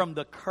from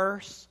the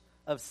curse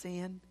of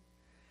sin.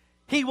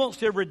 He wants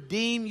to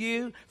redeem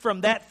you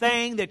from that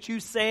thing that you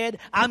said,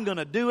 I'm going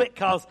to do it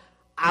because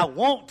I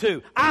want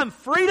to. I'm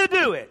free to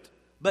do it.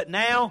 But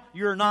now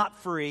you're not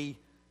free.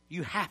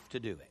 You have to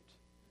do it.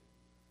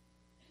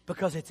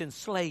 Because it's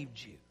enslaved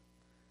you.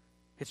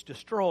 It's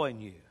destroying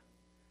you.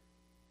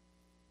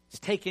 It's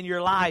taking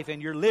your life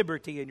and your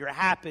liberty and your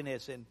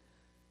happiness. And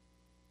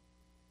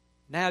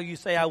now you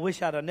say, I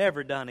wish I'd have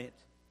never done it.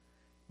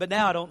 But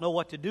now I don't know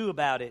what to do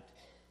about it.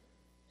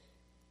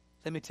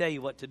 Let me tell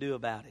you what to do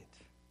about it.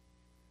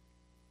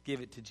 Give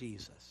it to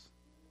Jesus.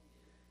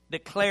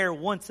 Declare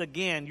once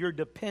again your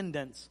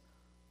dependence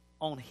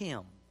on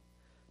Him.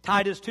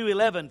 Titus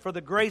 2:11, for the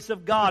grace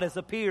of God has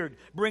appeared,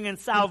 bringing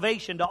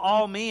salvation to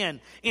all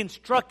men,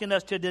 instructing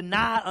us to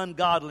deny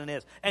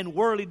ungodliness and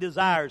worldly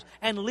desires,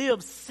 and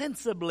live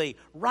sensibly,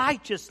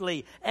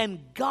 righteously,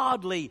 and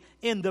godly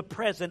in the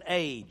present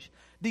age.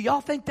 Do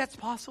y'all think that's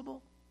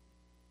possible?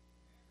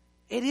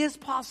 It is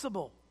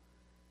possible.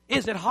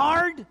 Is it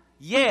hard?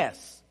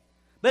 Yes.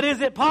 But is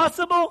it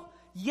possible?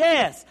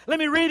 Yes. Let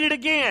me read it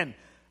again.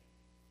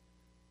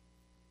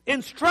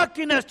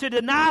 instructing us to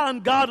deny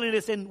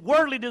ungodliness and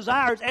worldly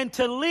desires and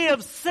to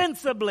live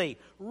sensibly,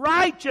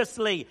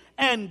 righteously,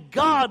 and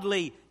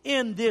godly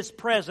in this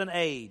present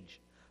age,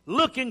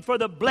 looking for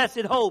the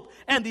blessed hope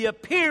and the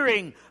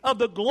appearing of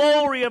the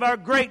glory of our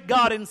great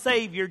God and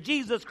Savior,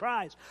 Jesus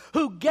Christ,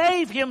 who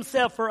gave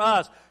Himself for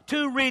us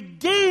to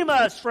redeem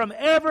us from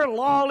every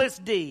lawless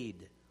deed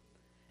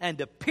and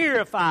to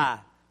purify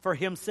for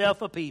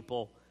Himself a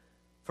people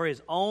for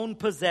His own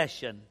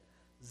possession,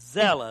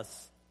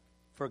 zealous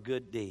for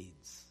good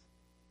deeds.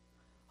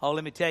 Oh,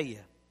 let me tell you,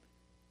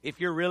 if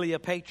you're really a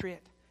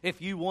patriot,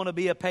 if you want to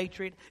be a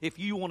patriot, if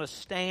you want to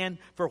stand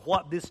for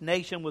what this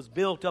nation was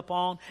built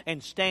upon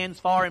and stands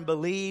for and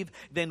believe,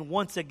 then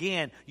once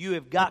again, you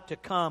have got to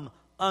come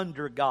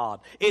under God.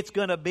 It's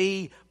going to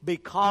be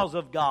because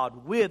of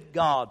God, with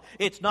God.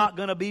 It's not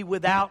going to be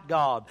without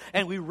God.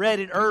 And we read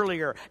it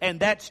earlier,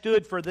 and that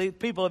stood for the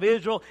people of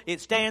Israel. It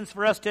stands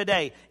for us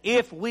today.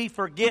 If we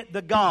forget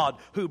the God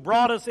who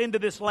brought us into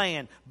this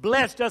land,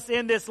 blessed us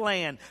in this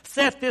land,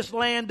 set this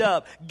land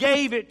up,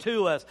 gave it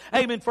to us,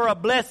 amen, for a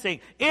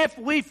blessing. If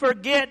we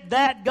forget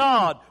that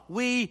God,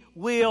 we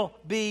will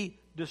be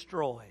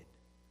destroyed.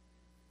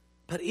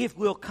 But if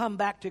we'll come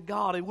back to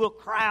God and we'll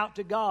cry out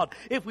to God,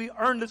 if we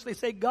earnestly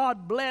say,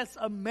 God bless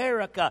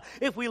America,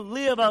 if we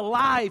live a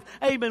life,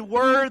 amen,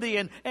 worthy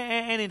and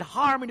in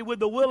harmony with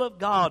the will of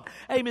God,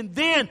 amen,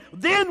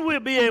 then we'll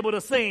be able to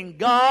sing,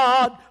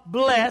 God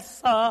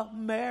bless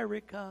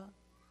America.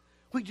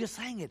 We just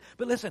sang it.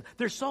 But listen,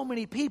 there's so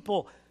many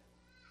people,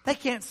 they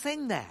can't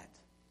sing that.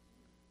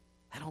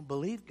 They don't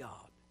believe God.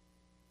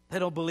 They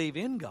don't believe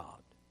in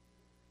God.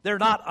 They're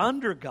not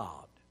under God.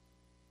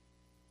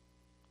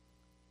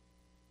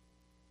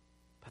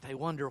 They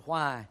wonder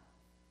why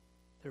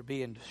they're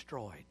being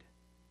destroyed.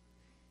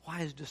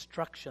 Why is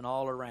destruction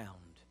all around?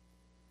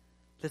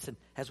 Listen,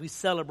 as we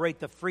celebrate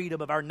the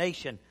freedom of our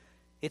nation,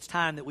 it's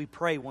time that we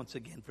pray once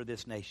again for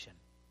this nation.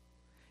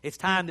 It's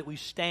time that we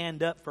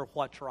stand up for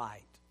what's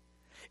right.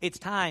 It's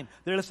time.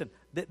 Listen,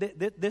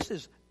 this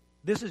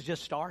is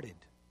just started.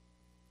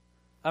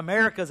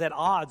 America's at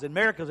odds.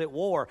 America's at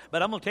war.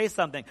 But I'm going to tell you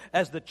something.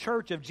 As the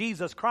church of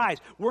Jesus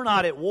Christ, we're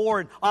not at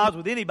war and odds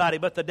with anybody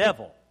but the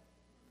devil.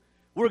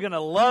 We're going to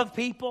love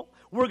people.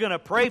 We're going to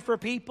pray for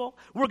people.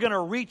 We're going to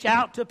reach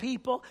out to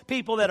people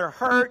that are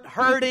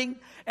hurting.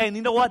 And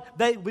you know what?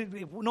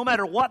 No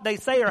matter what they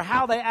say or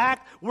how they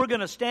act, we're going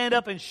to stand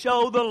up and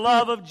show the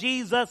love of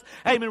Jesus.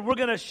 Amen. We're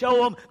going to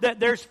show them that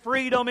there's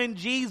freedom in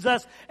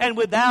Jesus. And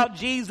without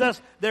Jesus,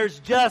 there's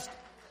just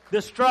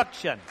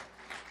destruction.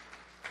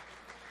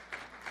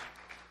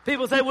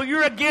 People say, well,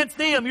 you're against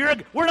them.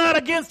 We're not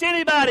against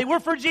anybody. We're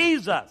for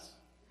Jesus.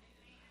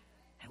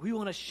 We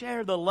want to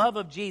share the love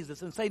of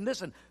Jesus and say,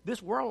 listen,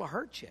 this world will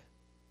hurt you.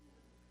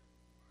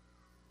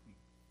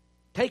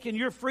 Taking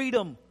your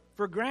freedom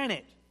for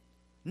granted.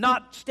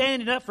 Not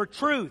standing up for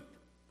truth.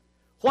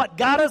 What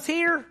got us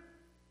here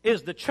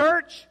is the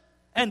church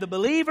and the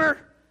believer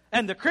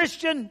and the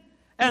Christian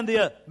and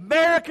the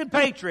American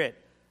patriot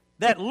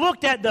that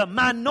looked at the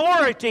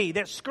minority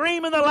that's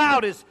screaming the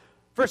loudest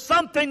for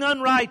something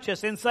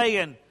unrighteous and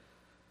saying,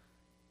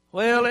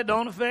 well, it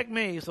don't affect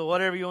me, so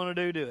whatever you want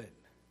to do, do it.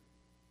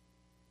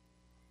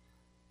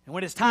 And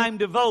when it's time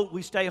to vote,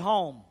 we stay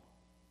home.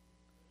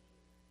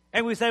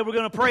 And we say we're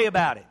going to pray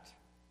about it.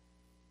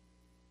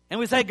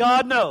 And we say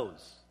God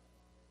knows.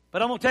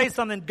 But I'm going to tell you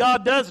something,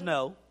 God does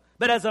know.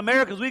 But as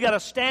Americans, we've got to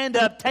stand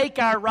up, take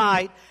our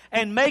right,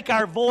 and make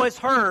our voice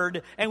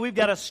heard. And we've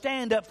got to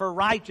stand up for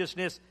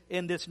righteousness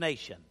in this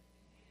nation.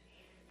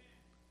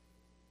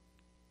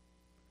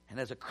 And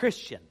as a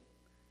Christian,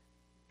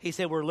 he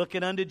said we're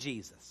looking unto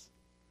Jesus,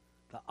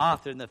 the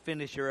author and the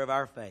finisher of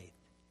our faith.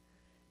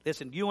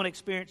 Listen, do you want to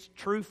experience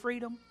true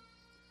freedom?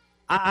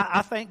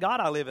 I thank God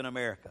I live in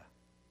America.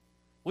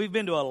 We've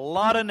been to a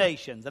lot of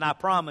nations, and I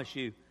promise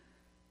you,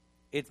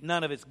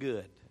 none of it's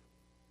good.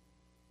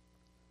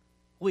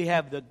 We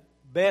have the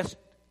best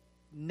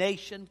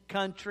nation,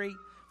 country,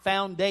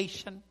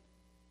 foundation.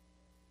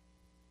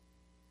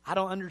 I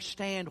don't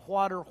understand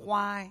what or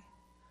why.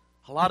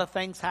 A lot of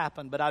things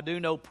happen, but I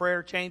do know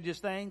prayer changes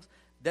things.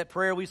 That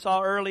prayer we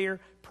saw earlier,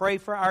 pray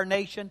for our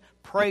nation,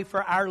 pray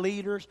for our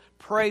leaders,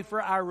 pray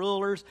for our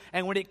rulers.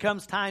 And when it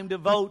comes time to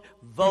vote,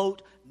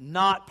 vote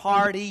not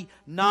party,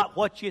 not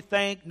what you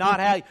think, not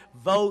how you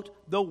vote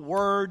the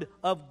Word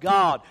of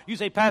God. You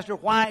say, Pastor,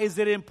 why is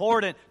it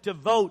important to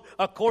vote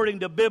according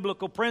to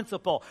biblical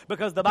principle?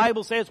 Because the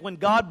Bible says when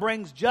God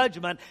brings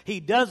judgment, He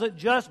doesn't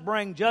just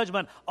bring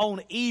judgment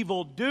on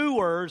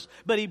evildoers,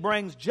 but He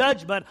brings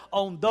judgment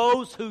on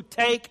those who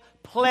take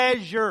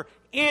pleasure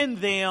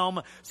in them.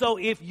 So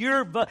if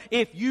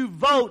you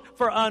vote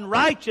for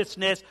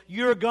unrighteousness,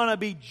 you're going to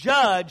be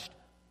judged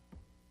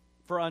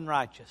for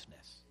unrighteousness.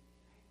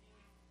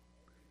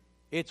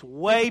 It's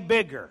way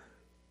bigger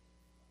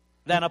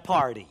than a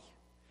party.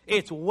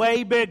 It's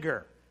way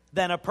bigger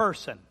than a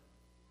person.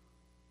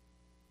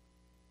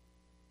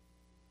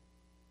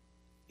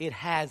 It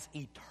has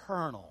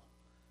eternal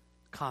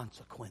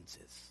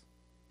consequences.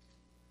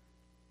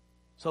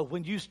 So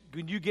when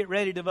you get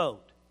ready to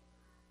vote,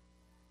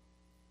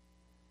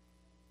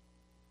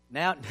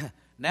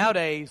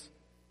 Nowadays,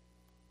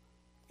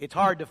 it's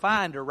hard to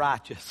find a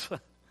righteous.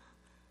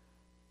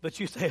 But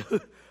you say,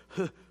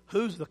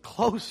 who's the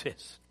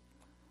closest?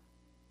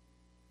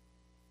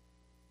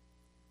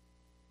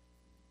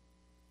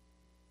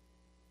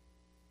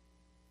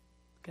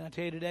 Can I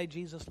tell you today,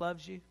 Jesus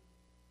loves you?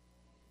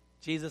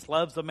 Jesus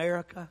loves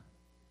America.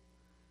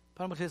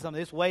 But I'm going to tell you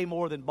something. It's way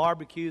more than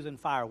barbecues and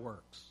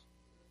fireworks.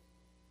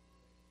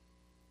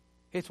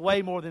 It's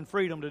way more than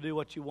freedom to do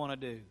what you want to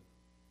do.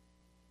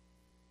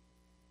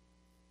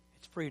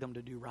 It's freedom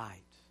to do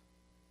right.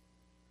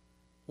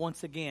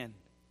 Once again,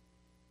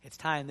 it's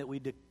time that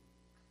we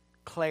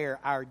declare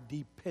our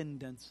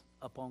dependence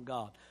upon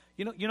God.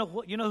 You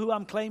know who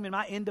I'm claiming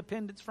my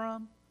independence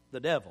from? The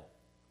devil.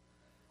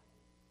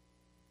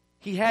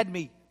 He had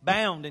me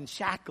bound and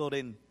shackled,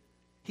 and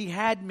he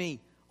had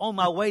me on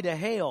my way to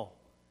hell.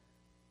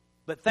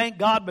 But thank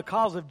God,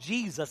 because of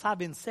Jesus, I've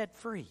been set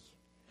free.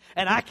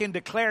 And I can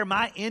declare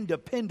my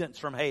independence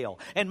from hell,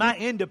 and my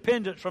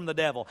independence from the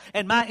devil,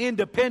 and my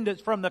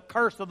independence from the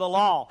curse of the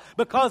law.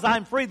 Because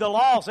I'm free, the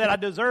law said I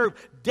deserve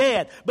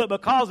death. But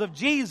because of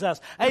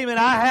Jesus, amen,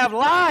 I have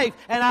life,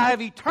 and I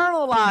have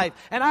eternal life,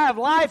 and I have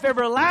life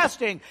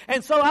everlasting.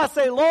 And so I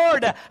say,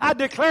 Lord, I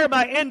declare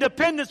my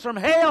independence from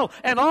hell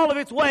and all of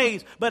its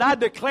ways, but I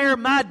declare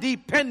my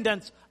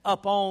dependence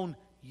upon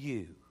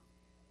you.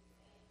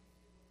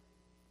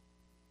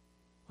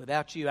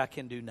 Without you, I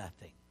can do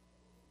nothing.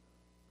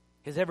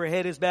 His every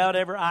head is bowed,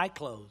 every eye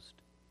closed.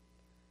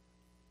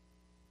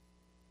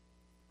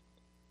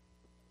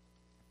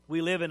 We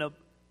live in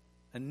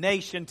a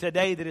nation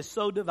today that is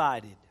so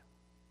divided.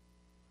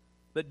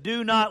 But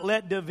do not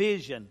let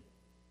division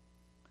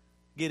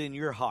get in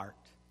your heart.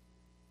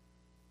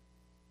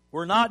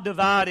 We're not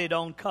divided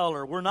on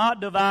color. We're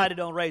not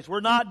divided on race.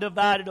 We're not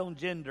divided on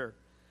gender.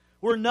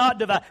 We're not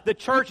divided. The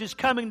church is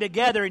coming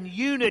together in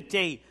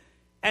unity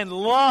and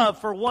love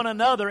for one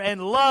another,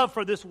 and love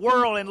for this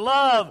world, and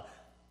love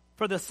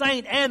for the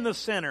saint and the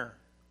sinner.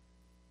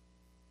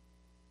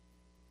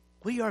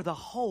 We are the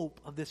hope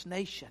of this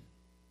nation.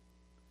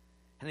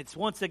 And it's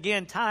once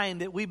again time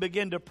that we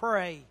begin to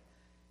pray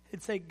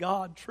and say,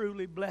 God,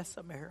 truly bless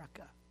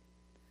America.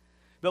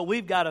 But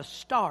we've got to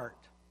start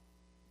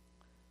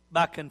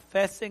by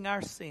confessing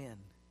our sin.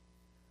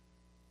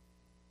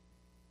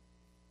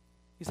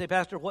 You say,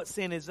 Pastor, what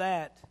sin is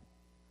that?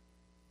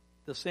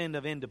 The sin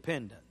of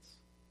independence.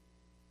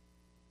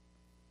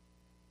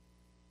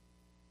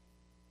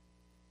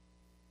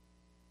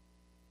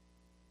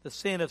 The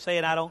sin of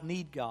saying, I don't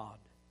need God.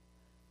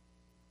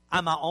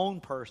 I'm my own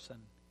person.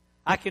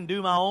 I can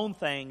do my own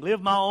thing,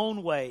 live my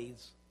own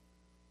ways.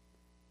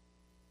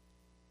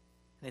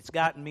 And it's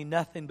gotten me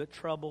nothing but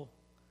trouble,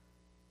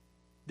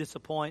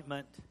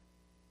 disappointment,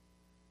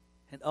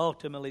 and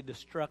ultimately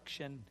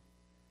destruction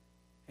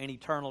and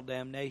eternal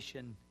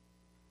damnation.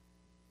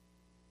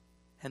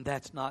 And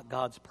that's not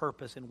God's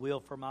purpose and will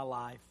for my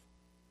life.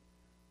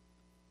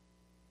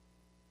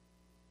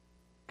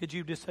 Could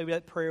you just say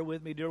that prayer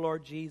with me? Dear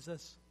Lord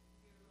Jesus,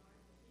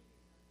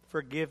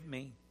 forgive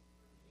me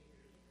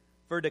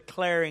for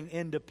declaring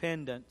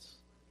independence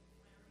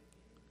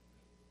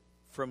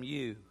from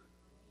you.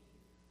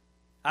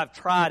 I've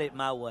tried it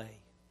my way.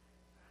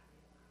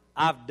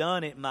 I've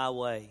done it my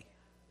way.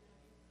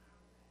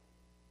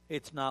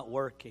 It's not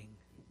working.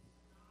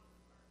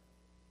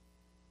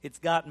 It's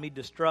gotten me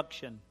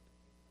destruction.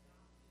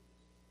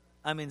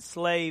 I'm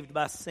enslaved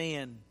by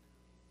sin.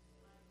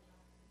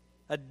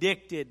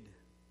 Addicted.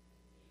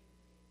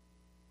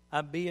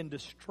 I'm being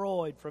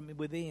destroyed from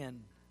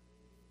within.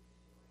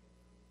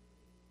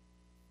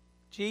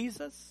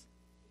 Jesus,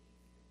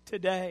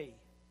 today,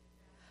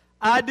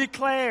 I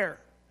declare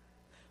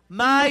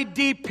my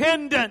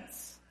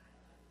dependence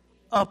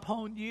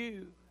upon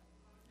you.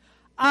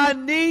 I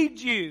need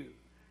you.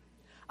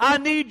 I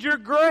need your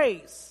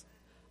grace.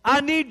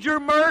 I need your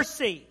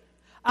mercy.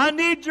 I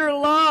need your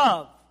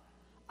love.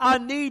 I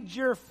need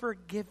your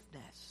forgiveness.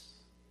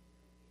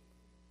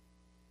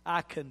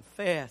 I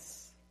confess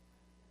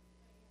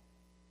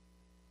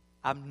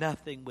I'm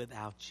nothing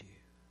without you.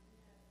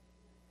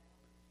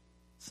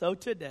 So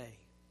today,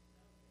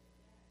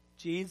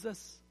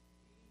 Jesus,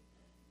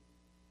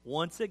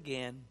 once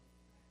again,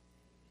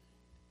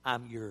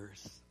 I'm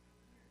yours.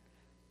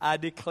 I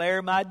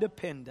declare my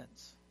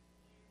dependence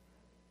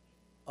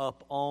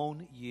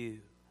upon you.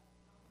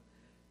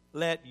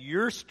 Let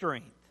your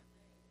strength,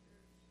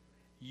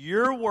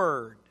 your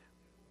word,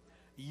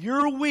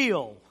 your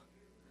will,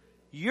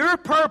 your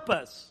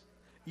purpose,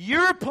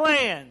 your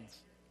plans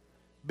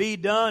be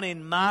done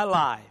in my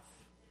life.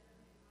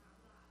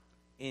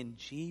 In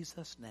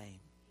Jesus' name,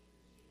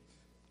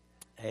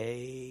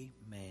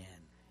 amen.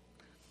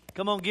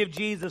 Come on, give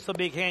Jesus a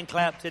big hand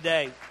clap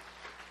today.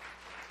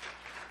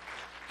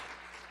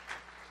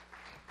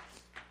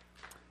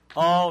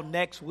 Oh,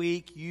 next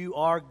week you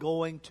are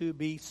going to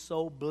be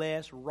so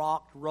blessed,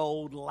 rocked,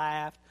 rolled,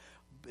 laughed.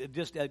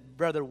 Just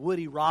Brother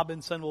Woody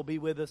Robinson will be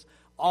with us.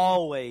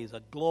 Always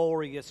a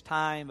glorious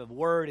time of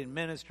word and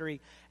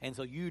ministry. And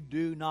so you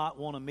do not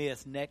want to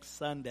miss next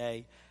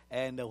Sunday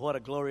And what a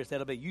glorious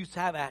that'll be. You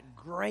have a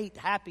great,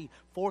 happy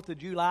 4th of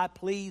July.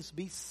 Please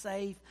be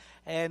safe.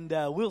 And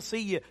we'll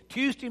see you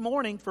Tuesday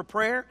morning for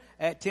prayer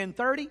at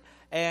 10:30.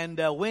 And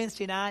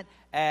Wednesday night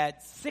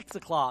at 6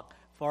 o'clock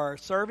for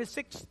service,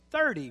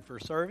 6:30 for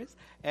service.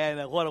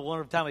 And what a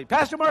wonderful time.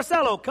 Pastor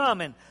Marcelo,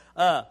 come and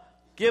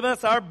give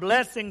us our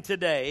blessing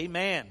today.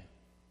 Amen.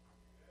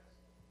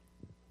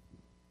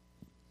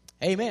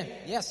 Amen.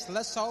 Yes,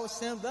 let's all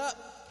stand up.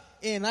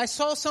 And I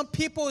saw some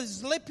people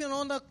sleeping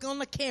on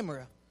the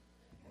camera.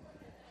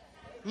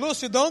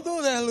 Lucy, don't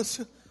do that,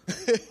 Lucy.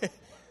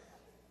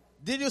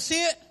 Did you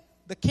see it?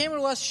 The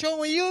camera was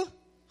showing you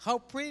how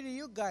pretty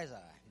you guys are.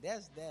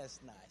 That's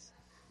nice.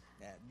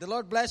 Yeah. The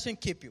Lord bless you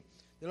and keep you.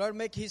 The Lord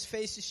make His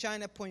face to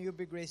shine upon you,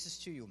 be gracious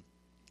to you.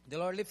 The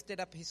Lord lifted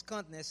up His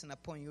countenance and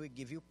upon you He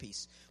give you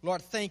peace.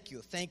 Lord, thank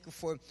you. Thank you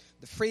for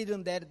the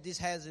freedom that this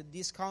has in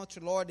this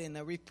country, Lord.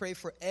 And we pray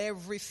for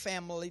every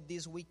family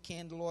this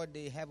weekend, Lord.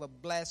 They have a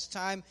blessed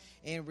time.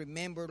 And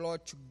remember,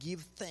 Lord, to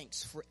give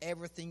thanks for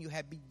everything you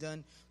have been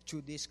done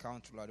to this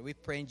country, Lord. We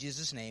pray in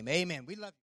Jesus' name. Amen. We love you.